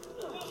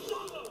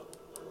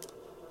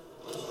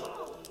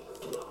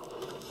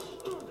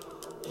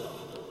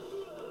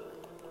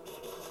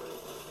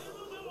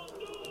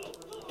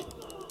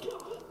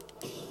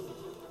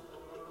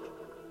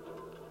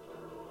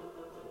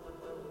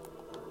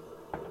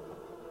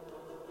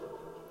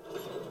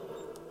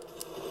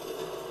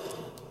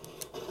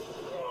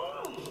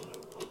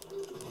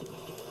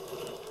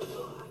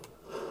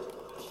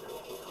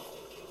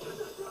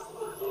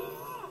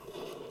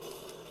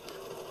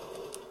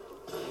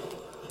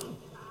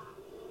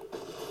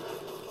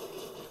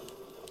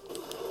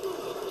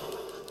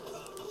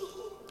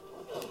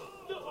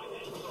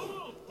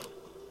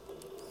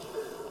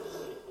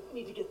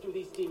 Need to get through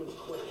these demons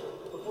quick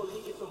before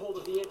Lee gets a hold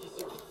of the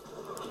anti-serum.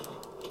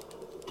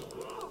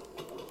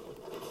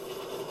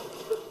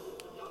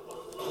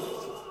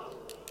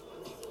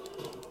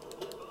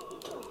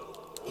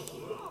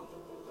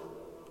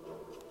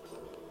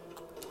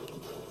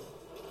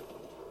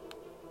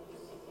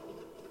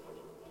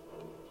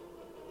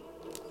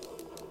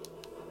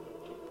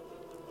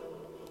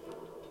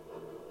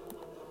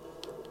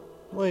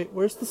 Wait,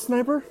 where's the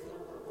sniper?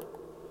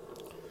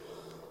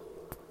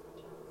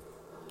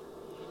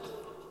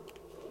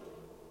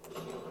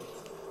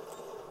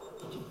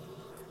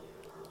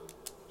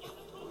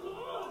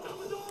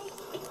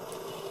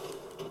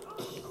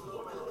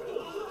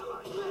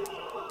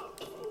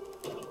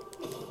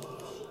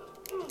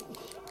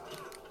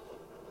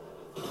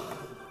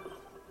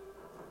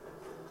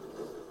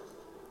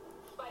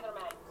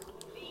 Spider-Man,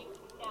 leave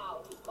now.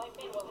 My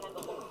men will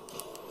handle them.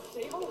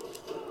 Sable?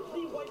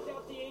 Lee wiped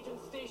out the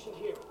agents stationed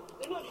here.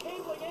 They're not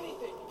handling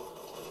anything.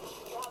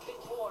 You have been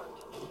warned,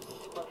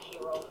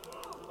 superhero.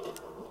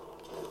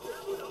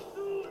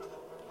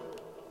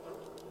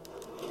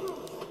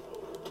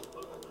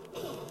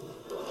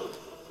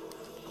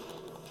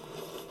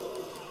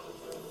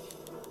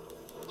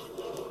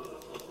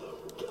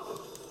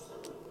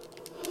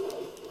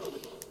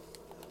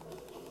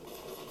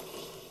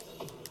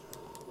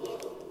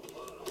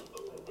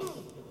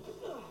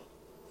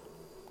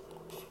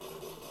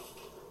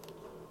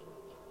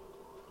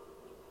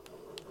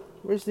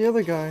 Where's the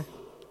other guy?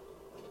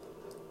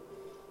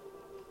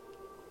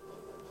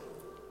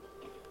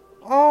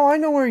 Oh, I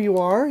know where you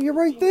are. You're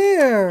right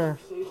there.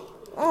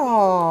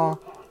 Aw.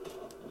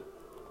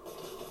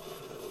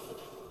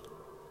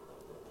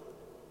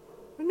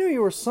 I knew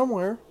you were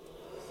somewhere.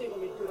 Sable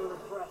made good on her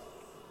threat,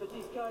 but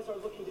these guys are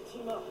looking to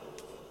team up.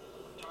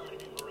 Tired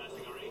of you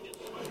harassing our agents,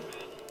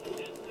 Spider-Man.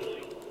 Dance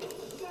tonight.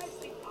 You guys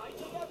think I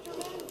took after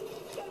men?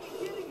 You gotta be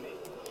kidding me.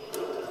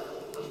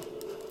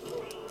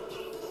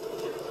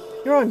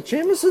 You're on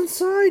Jameson's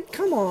side?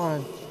 Come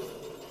on.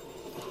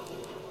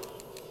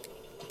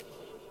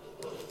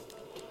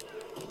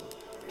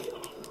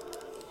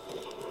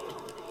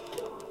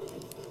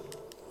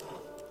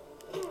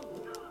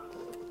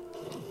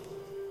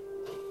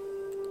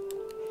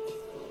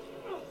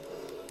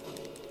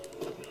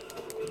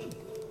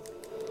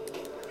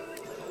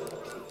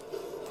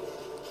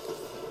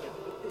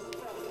 This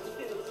fast,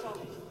 get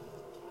inside.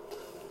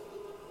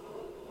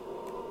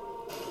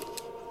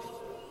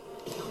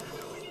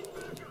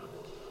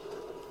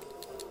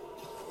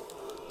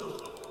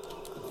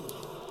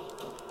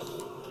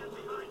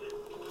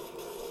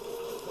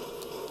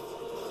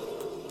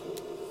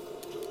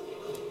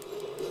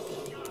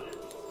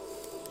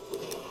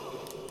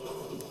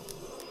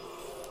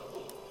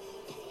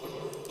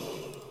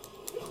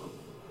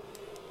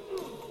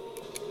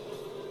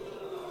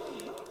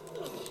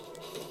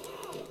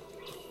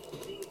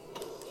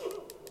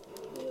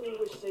 Really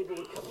wish Sable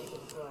would cut me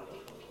some slack.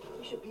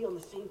 We should be on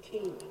the same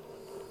team.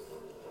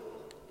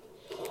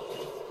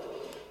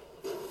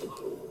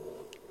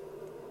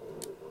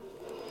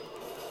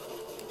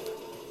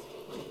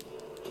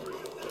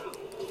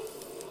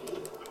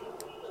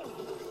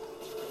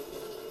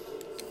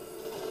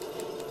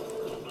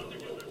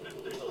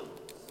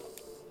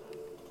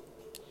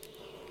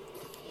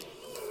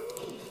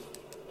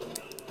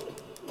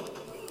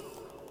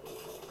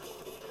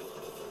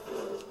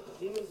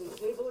 Demons and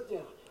Sable are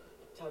down.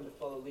 Time to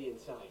follow Lee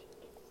inside.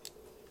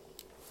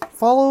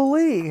 Follow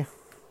Lee.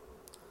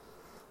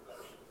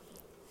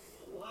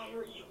 Why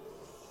are you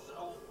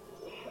so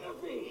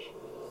heavy?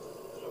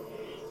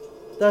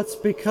 That's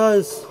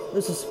because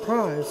there's a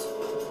surprise.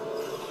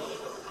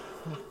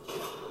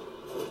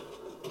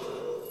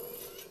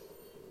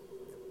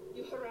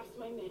 You harass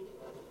my men,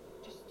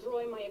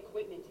 destroy my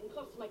equipment, and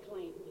cost my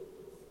client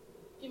millions.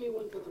 Give me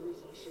one good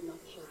reason I should not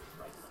kill you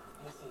right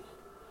now. Listen,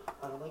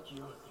 I don't like you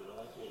don't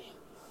like me.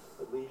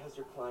 But Lee has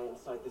your client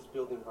inside this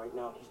building right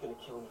now. He's gonna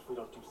kill him if we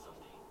don't do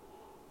something.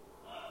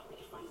 We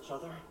can fight each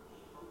other,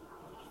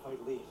 or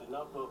fight Lee, but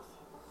not both.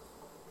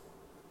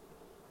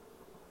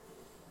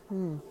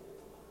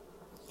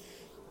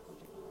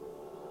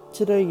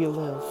 Today you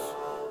live.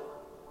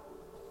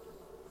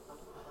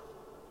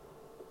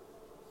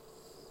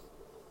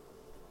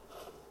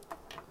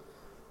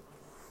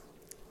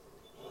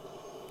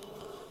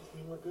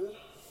 You we're good?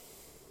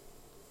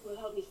 Will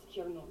help me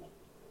secure Norman.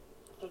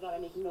 After that, I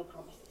make no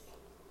promises.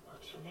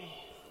 Works for me.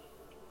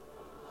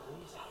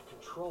 Lee's out of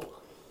control.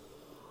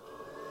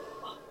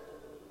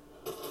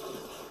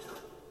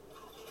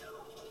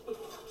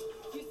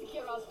 You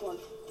secure Osborn.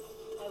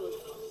 I will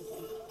talk to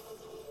them.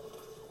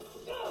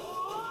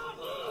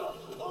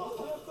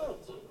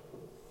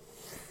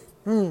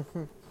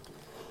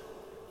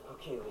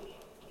 Okay, Lee.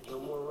 No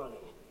more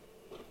running.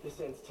 This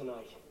ends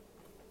tonight.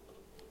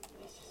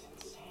 This is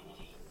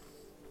insanity.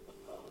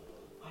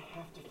 I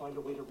have to find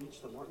a way to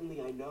reach the Martin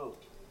Lee I know.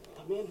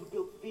 The man who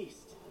built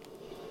Feast.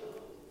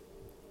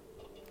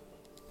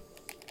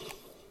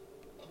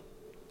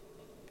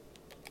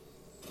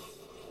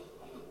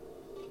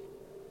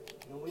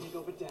 No way to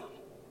go but down.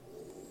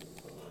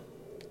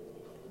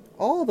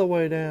 All the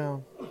way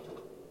down.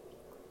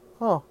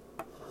 Huh.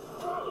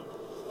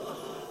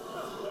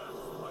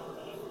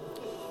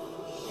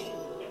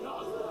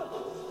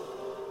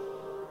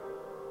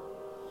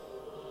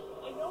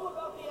 I know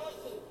about the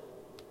accident.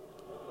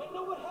 I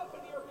know what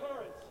happened to your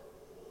parents.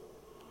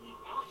 The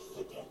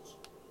accident?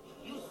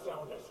 You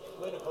sound as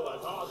clinical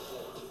as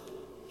Osborn.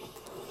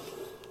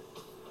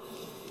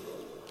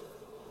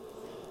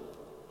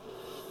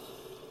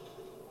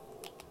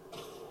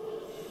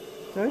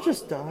 Did I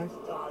just die?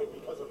 Died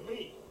because of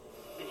me.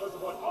 Because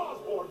of what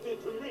Osborn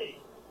did to me.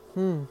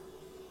 Hmm.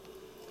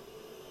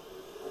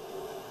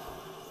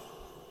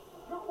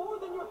 You're more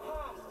than your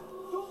past.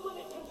 Don't let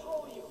it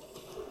control you.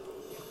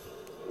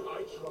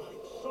 I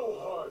tried so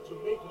hard to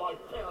make my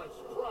parents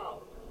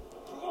proud.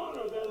 To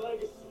honor their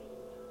legacy.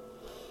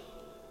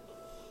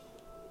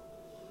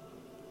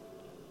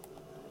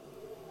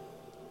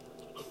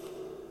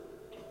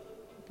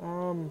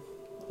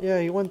 Yeah,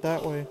 he went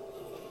that way.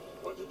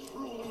 But to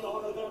truly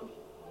honor them,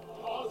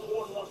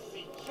 Osborn must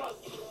see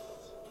justice.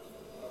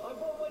 I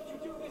won't let you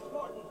do this,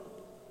 Martin.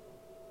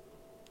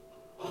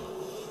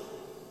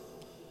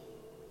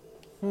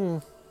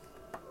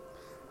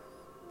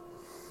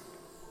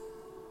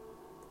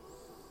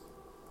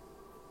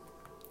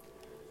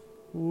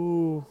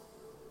 Ooh.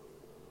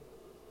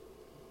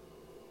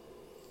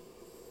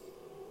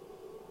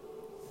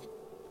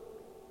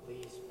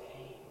 Lee's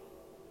pain.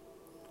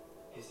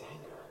 His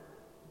anger.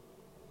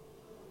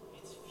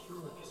 It's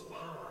fueling his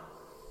power.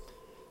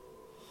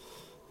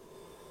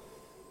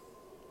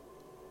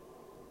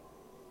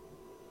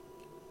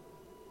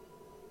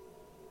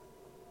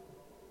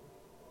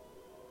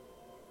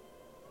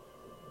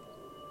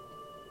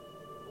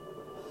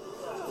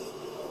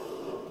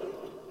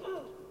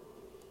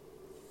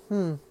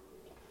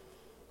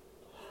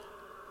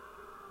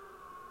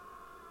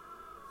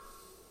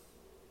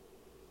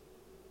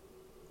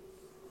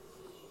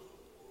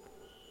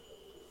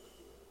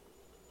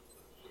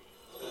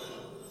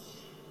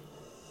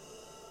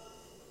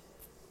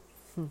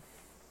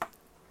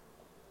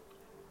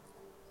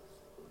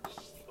 This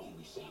is the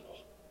only sample.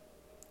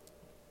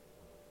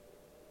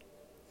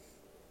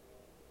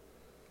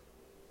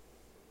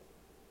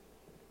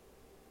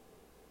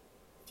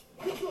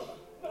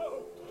 No!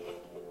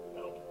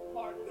 No,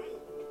 Martin!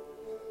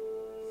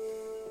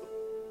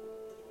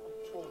 I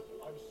told you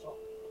I'm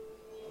sorry.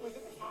 It was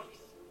an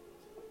accident.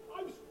 I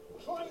was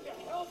trying to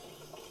help you.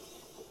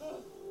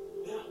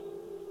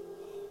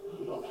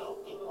 You don't help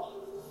people.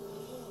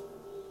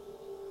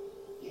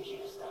 You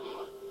use them.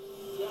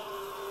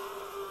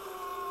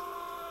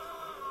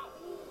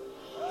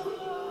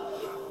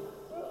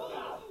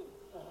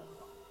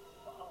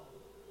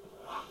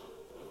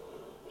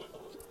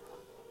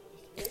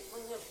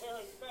 Bring your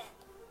parents back.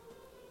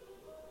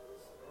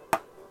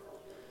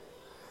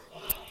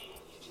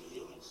 Do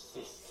you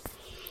insist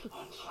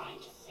on trying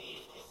to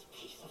save this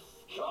piece of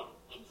scum?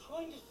 I'm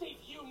trying to save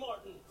you,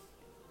 Martin.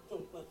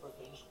 Don't let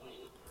revenge win.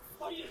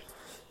 Fight it.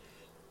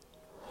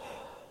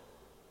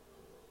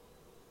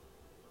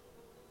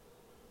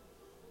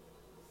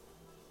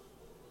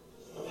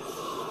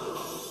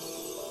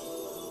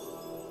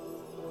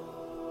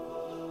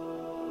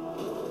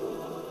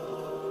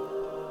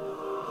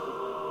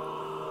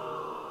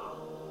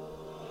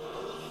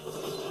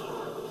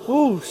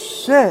 Oh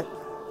shit.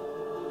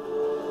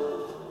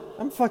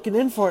 I'm fucking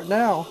in for it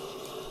now.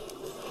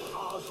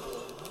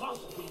 Osborn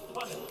must be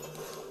punished.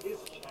 His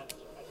chance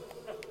has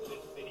left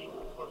this city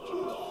for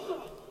too long.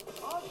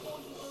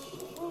 Osborn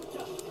deserves true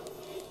justice.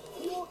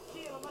 You won't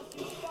see it unless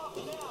you stop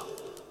now.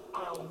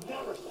 I'll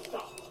never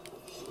stop.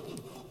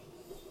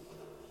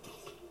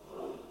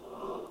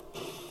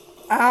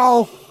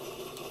 Ow!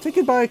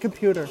 Taken by a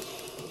computer.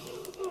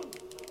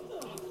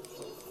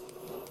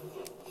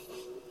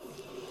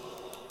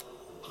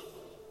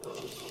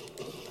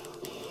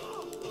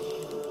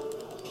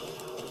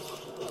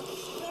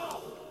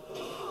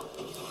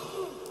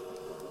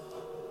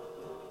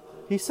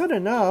 He said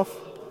enough.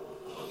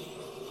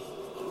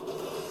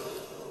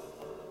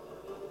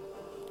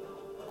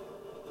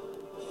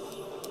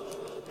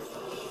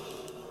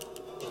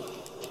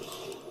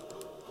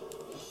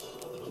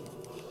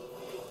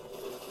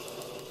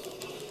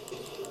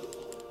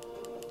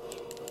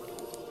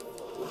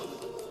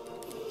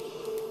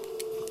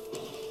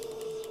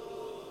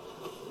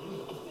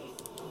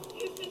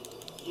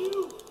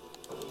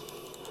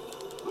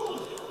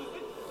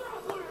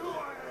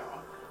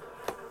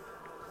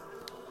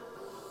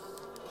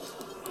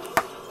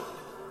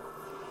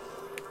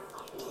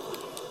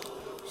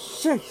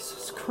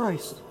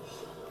 Christ.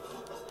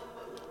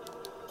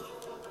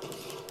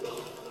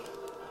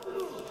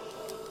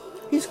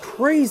 He's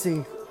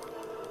crazy.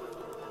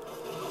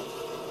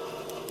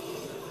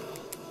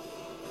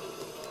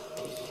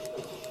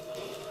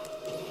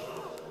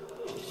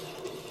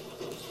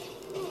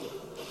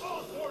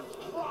 Osborn's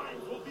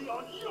crimes will be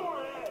on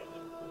your head!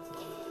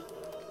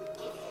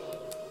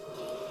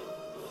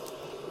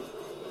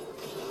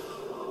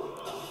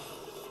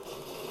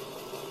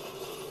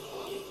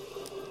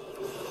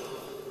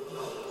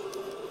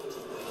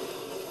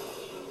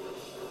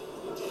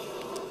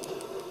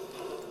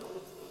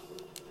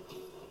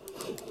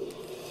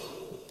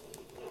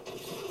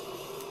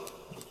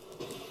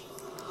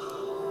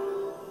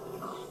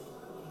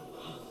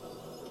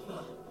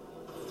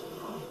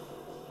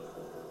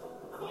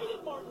 Fight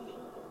it, Martin!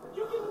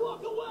 You can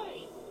walk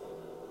away!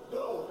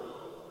 No!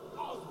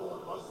 Osborn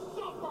must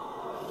suffer!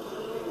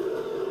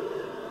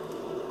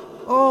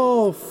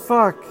 Oh,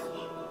 fuck.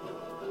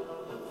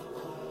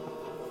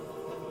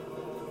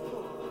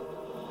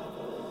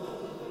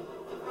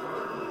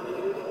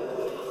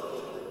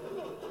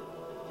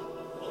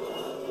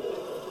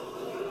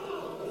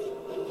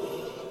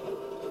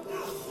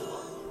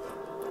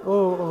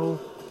 Oh.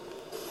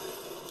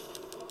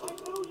 I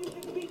know you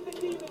can beat the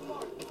demon,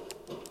 Martin!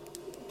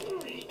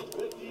 Beat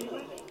the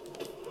demon?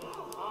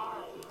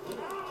 I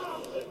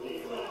am the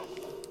demon!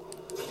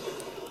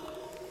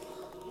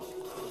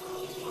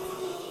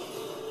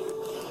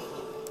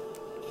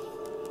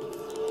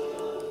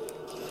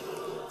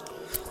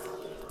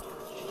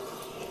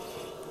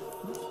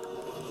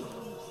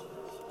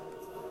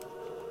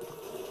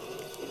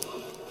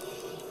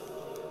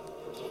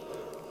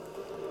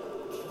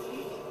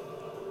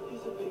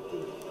 He's a big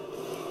deal.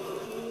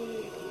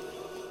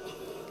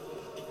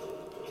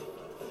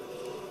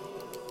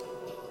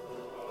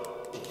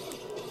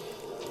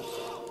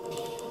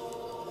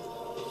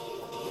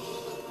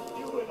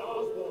 You and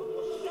Osborn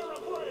will share a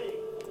brain!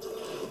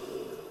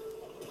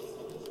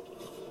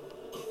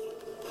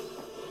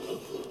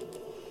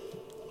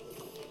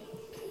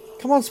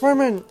 Come on,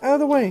 Spider-Man, out of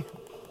the way.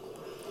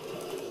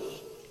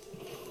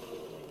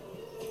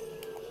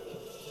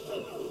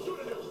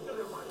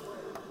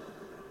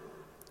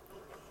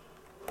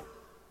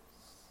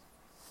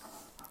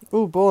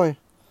 Oh boy.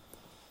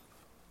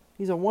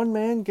 He's a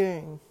one-man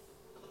gang.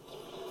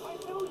 I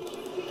know you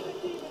can beat the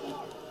demon,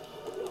 Martin!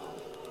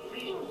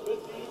 Beat the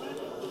demon?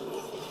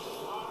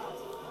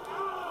 I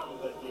am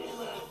the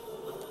demon!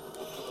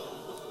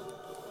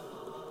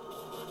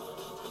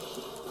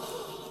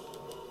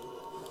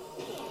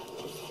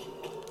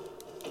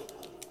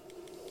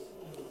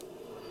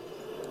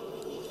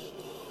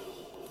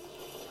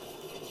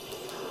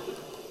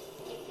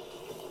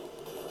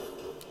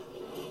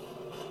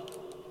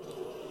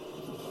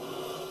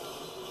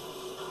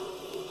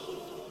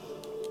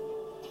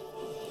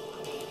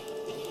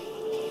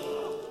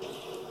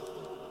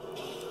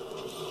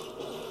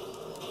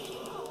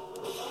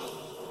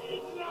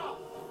 Enough!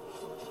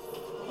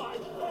 My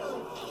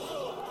parents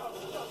will have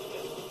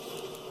justice!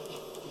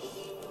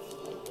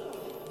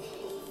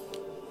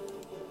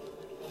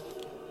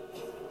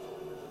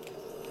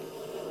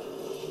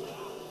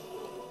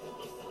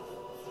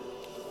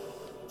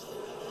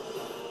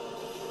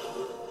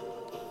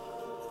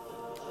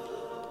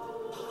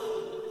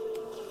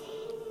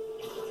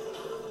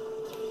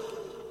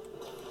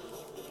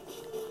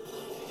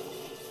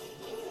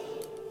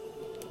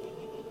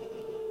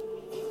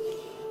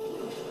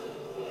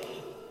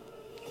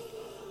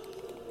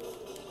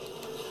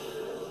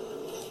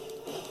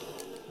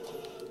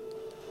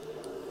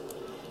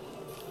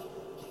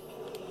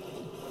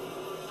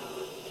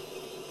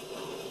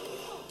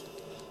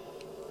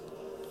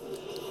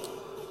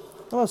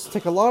 That must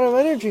take a lot of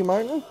energy,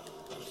 Martin.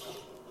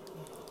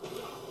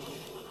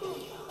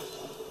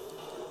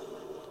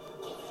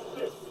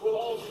 This will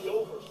all be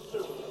over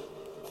soon.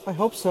 I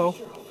hope so.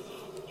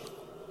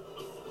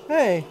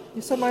 Hey,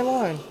 you said my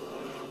line.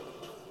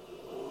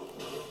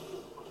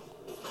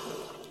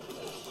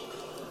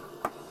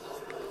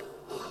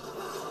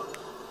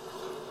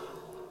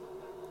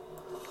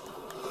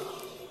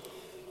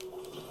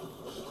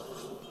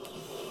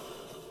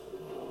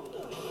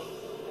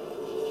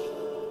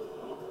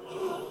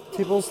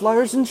 Tables,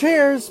 ladders, and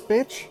chairs,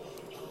 bitch.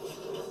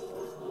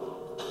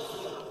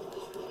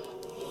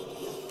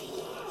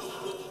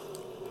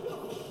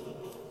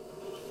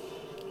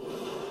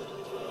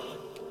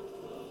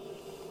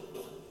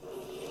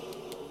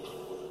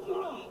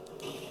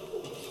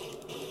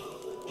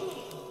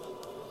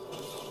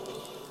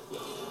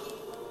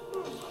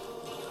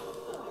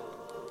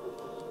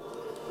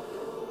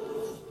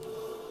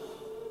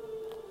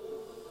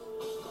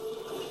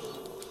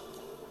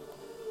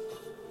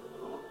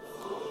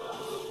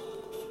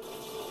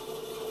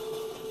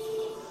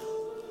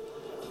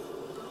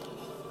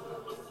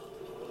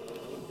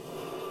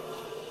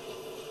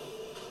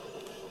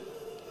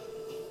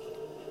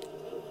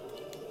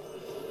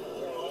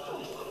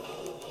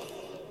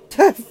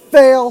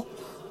 Fail!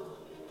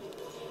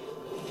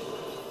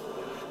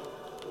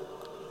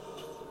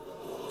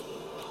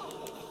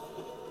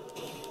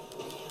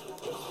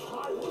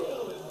 My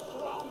will is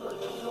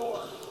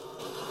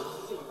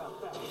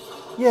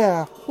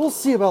Yeah, we'll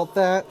see about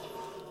that.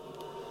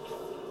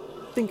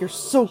 Think you're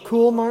so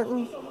cool,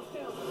 Martin?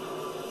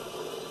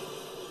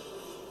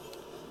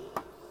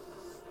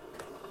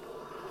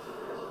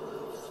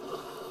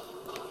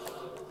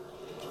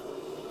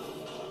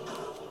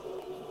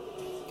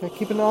 Gotta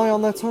keep an eye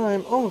on that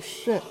time. Oh,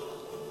 shit.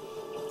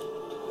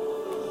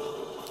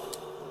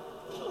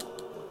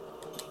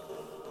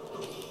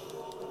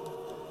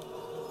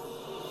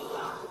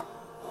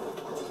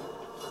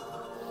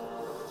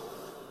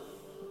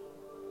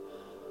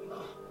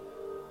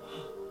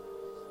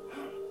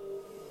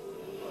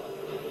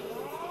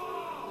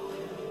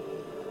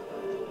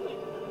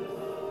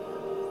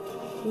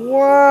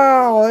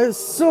 Wow, that's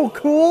so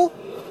cool.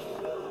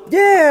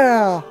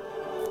 Yeah!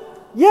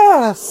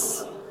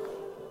 Yes!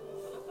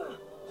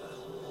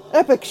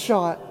 Epic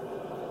shot.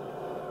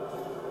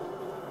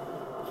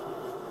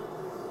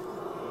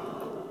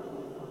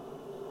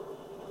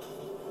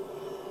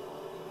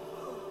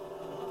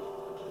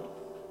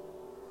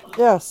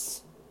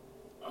 Yes.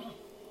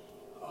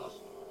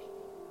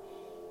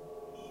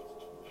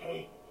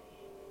 Hey,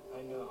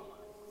 I know.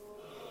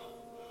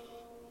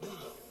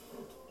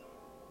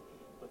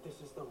 But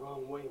this is the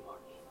wrong way, Martin.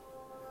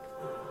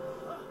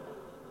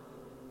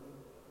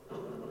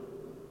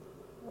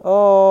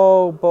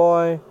 Oh,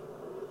 boy.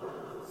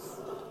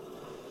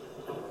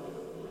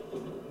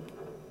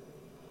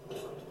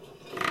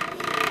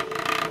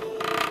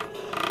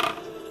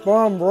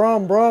 Brum,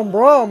 brum, brum,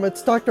 brum.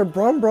 It's Dr.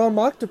 Brum Brum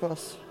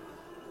Octopus.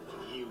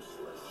 Useless.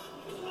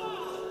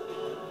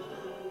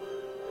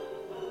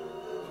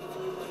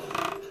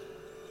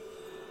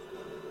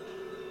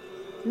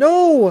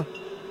 No!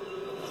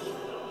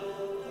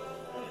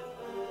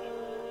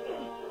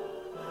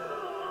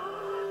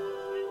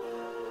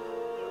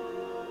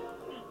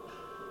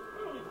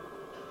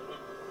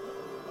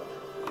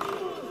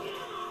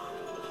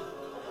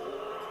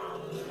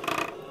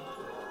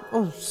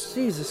 Oh,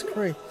 Jesus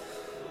Christ.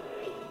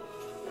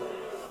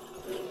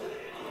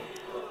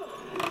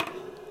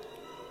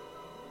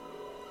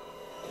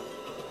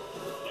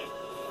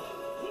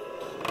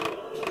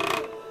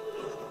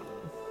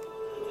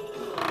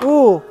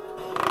 Oh!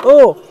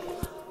 Oh!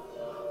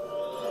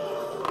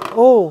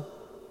 Oh!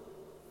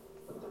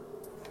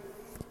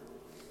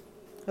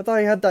 I thought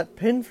he had that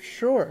pin for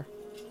sure.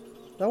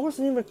 That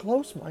wasn't even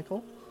close,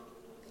 Michael.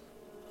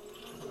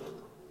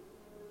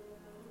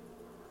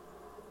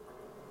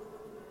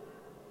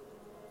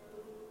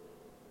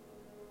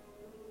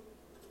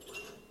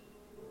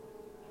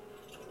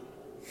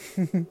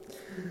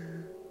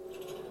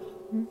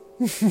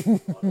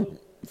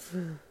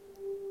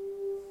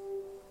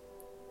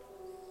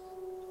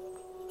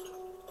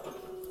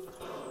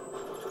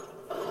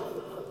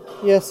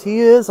 Yes, he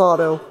is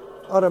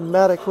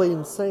automatically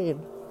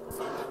insane.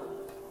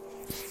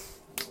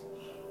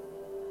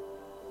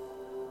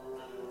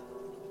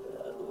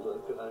 That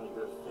look on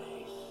your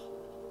face.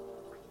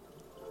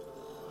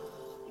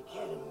 You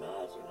can't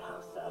imagine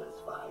how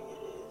satisfying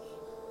it is.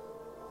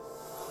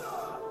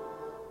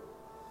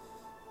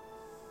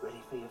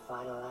 Ready for your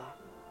final act?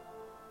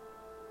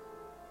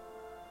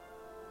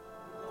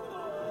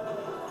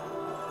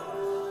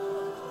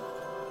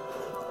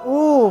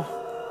 Ooh!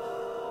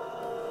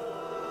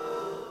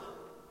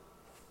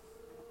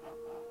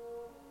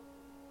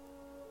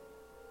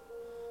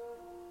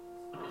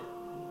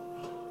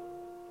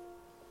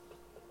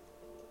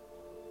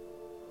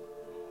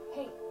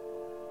 Hey.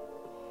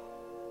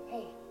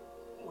 Hey,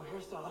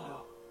 Where's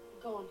Otto?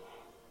 go on.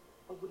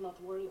 I would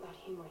not worry about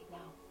him right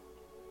now.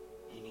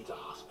 He needs a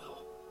hospital.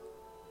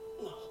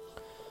 No.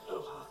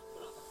 No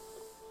hospital.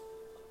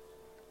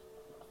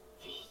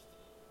 Feast.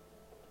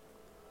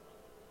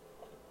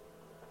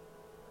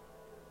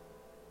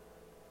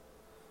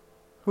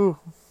 Ooh.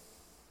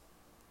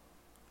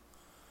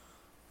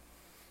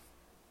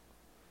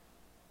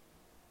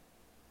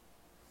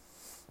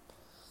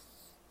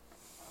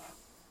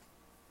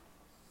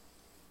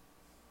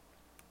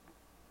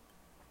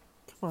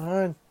 Come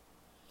on.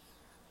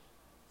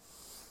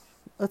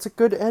 That's a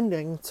good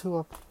ending to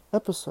a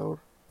episode.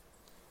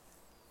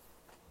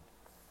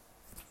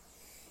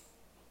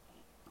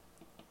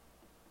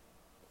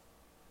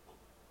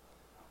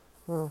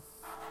 Oh.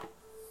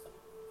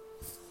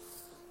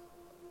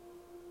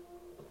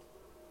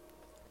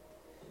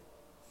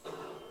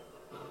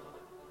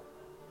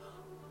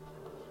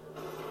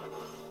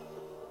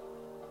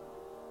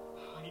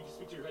 I need to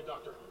speak to your head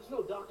doctor. There's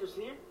no doctors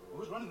here.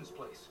 Who's running this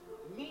place?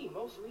 Me,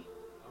 mostly.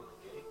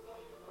 Okay.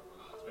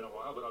 It's been a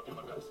while, but I'll do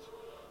my best.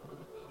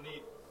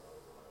 Need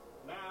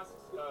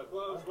masks,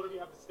 gloves, whatever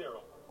you have to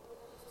sterile.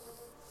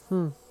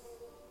 You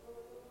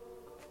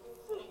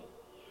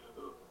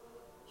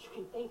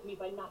can thank me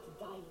by not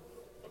dying.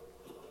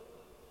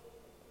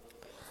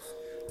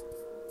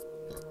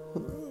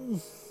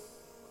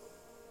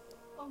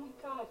 Oh my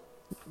god.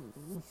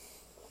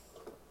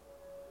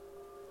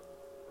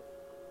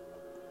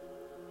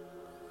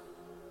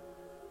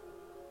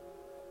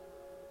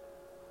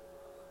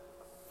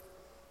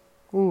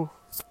 Ooh.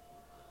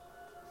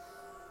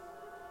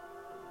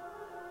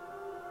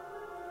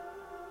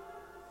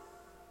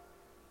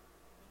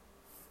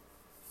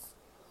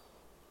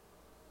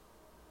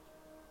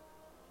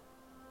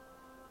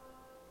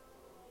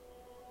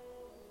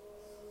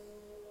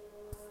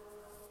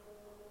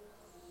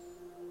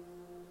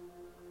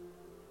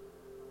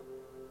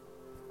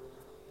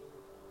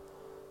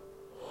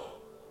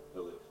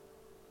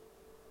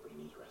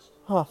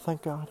 Oh,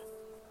 thank God.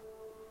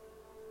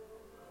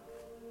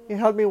 You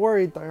had me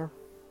worried there.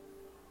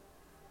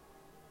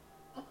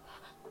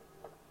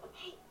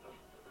 Hey,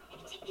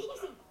 take it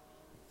easy.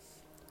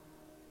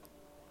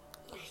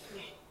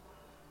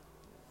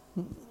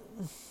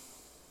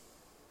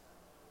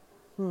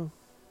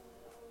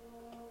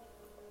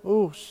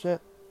 Oh, shit.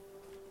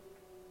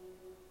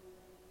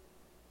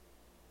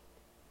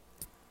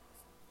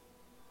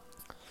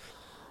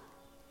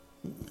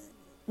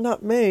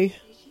 Not me.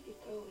 She could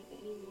go at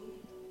any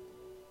moment.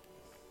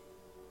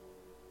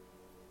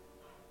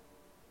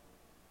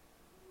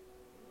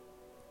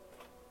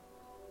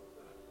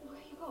 Where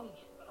are you going?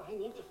 I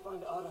need to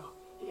find Otto.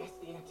 He has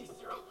the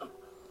anti-serum. I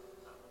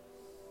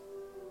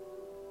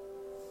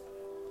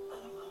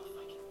don't know if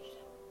I can read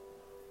it.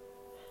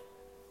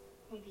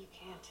 Maybe you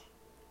can't.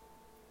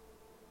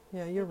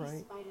 Yeah, you're Maybe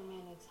right.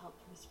 Spider-Man needs help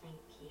from his friend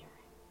Peter.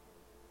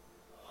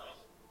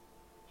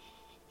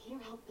 Peter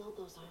helped build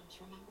those arms,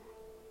 remember?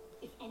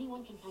 If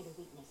anyone can find a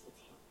weakness,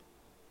 it's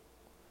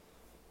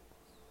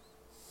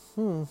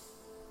him.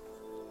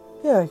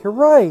 Yeah, you're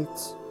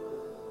right.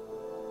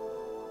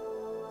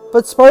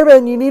 But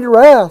Spider-Man, you need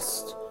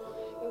rest.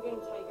 Go get him,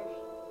 Tiger.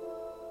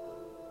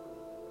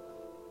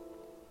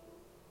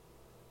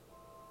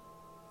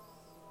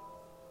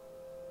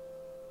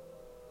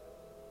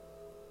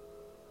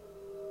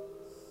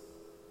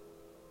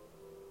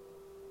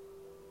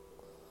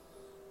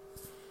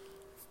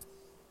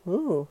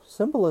 Ooh,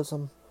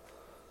 symbolism.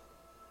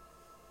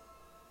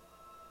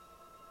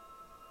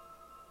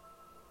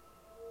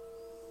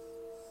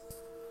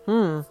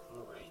 All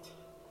right.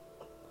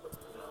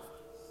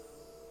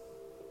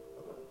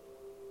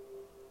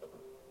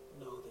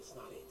 No, that's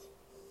not it.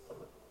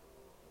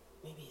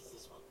 Maybe it's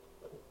this one.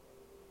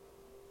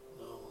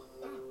 No.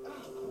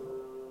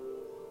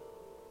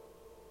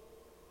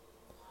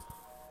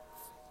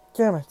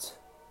 Damn it.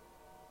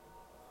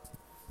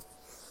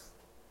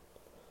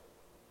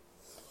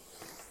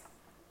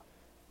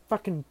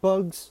 Fucking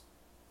bugs.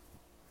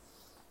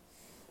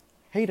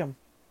 Hate them.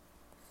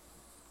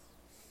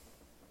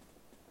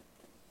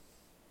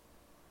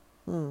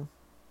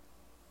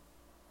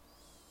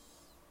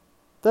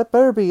 That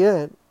better be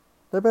it.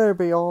 That better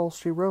be all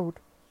she wrote.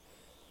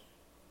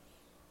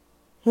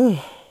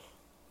 Well,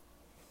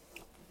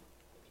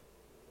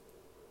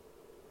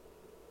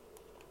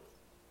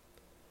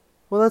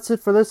 that's it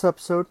for this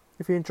episode.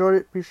 If you enjoyed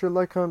it, be sure to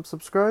like, comment,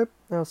 subscribe,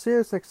 and I'll see you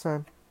guys next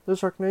time. This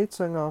is Arcanade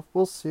signing off.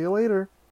 We'll see you later.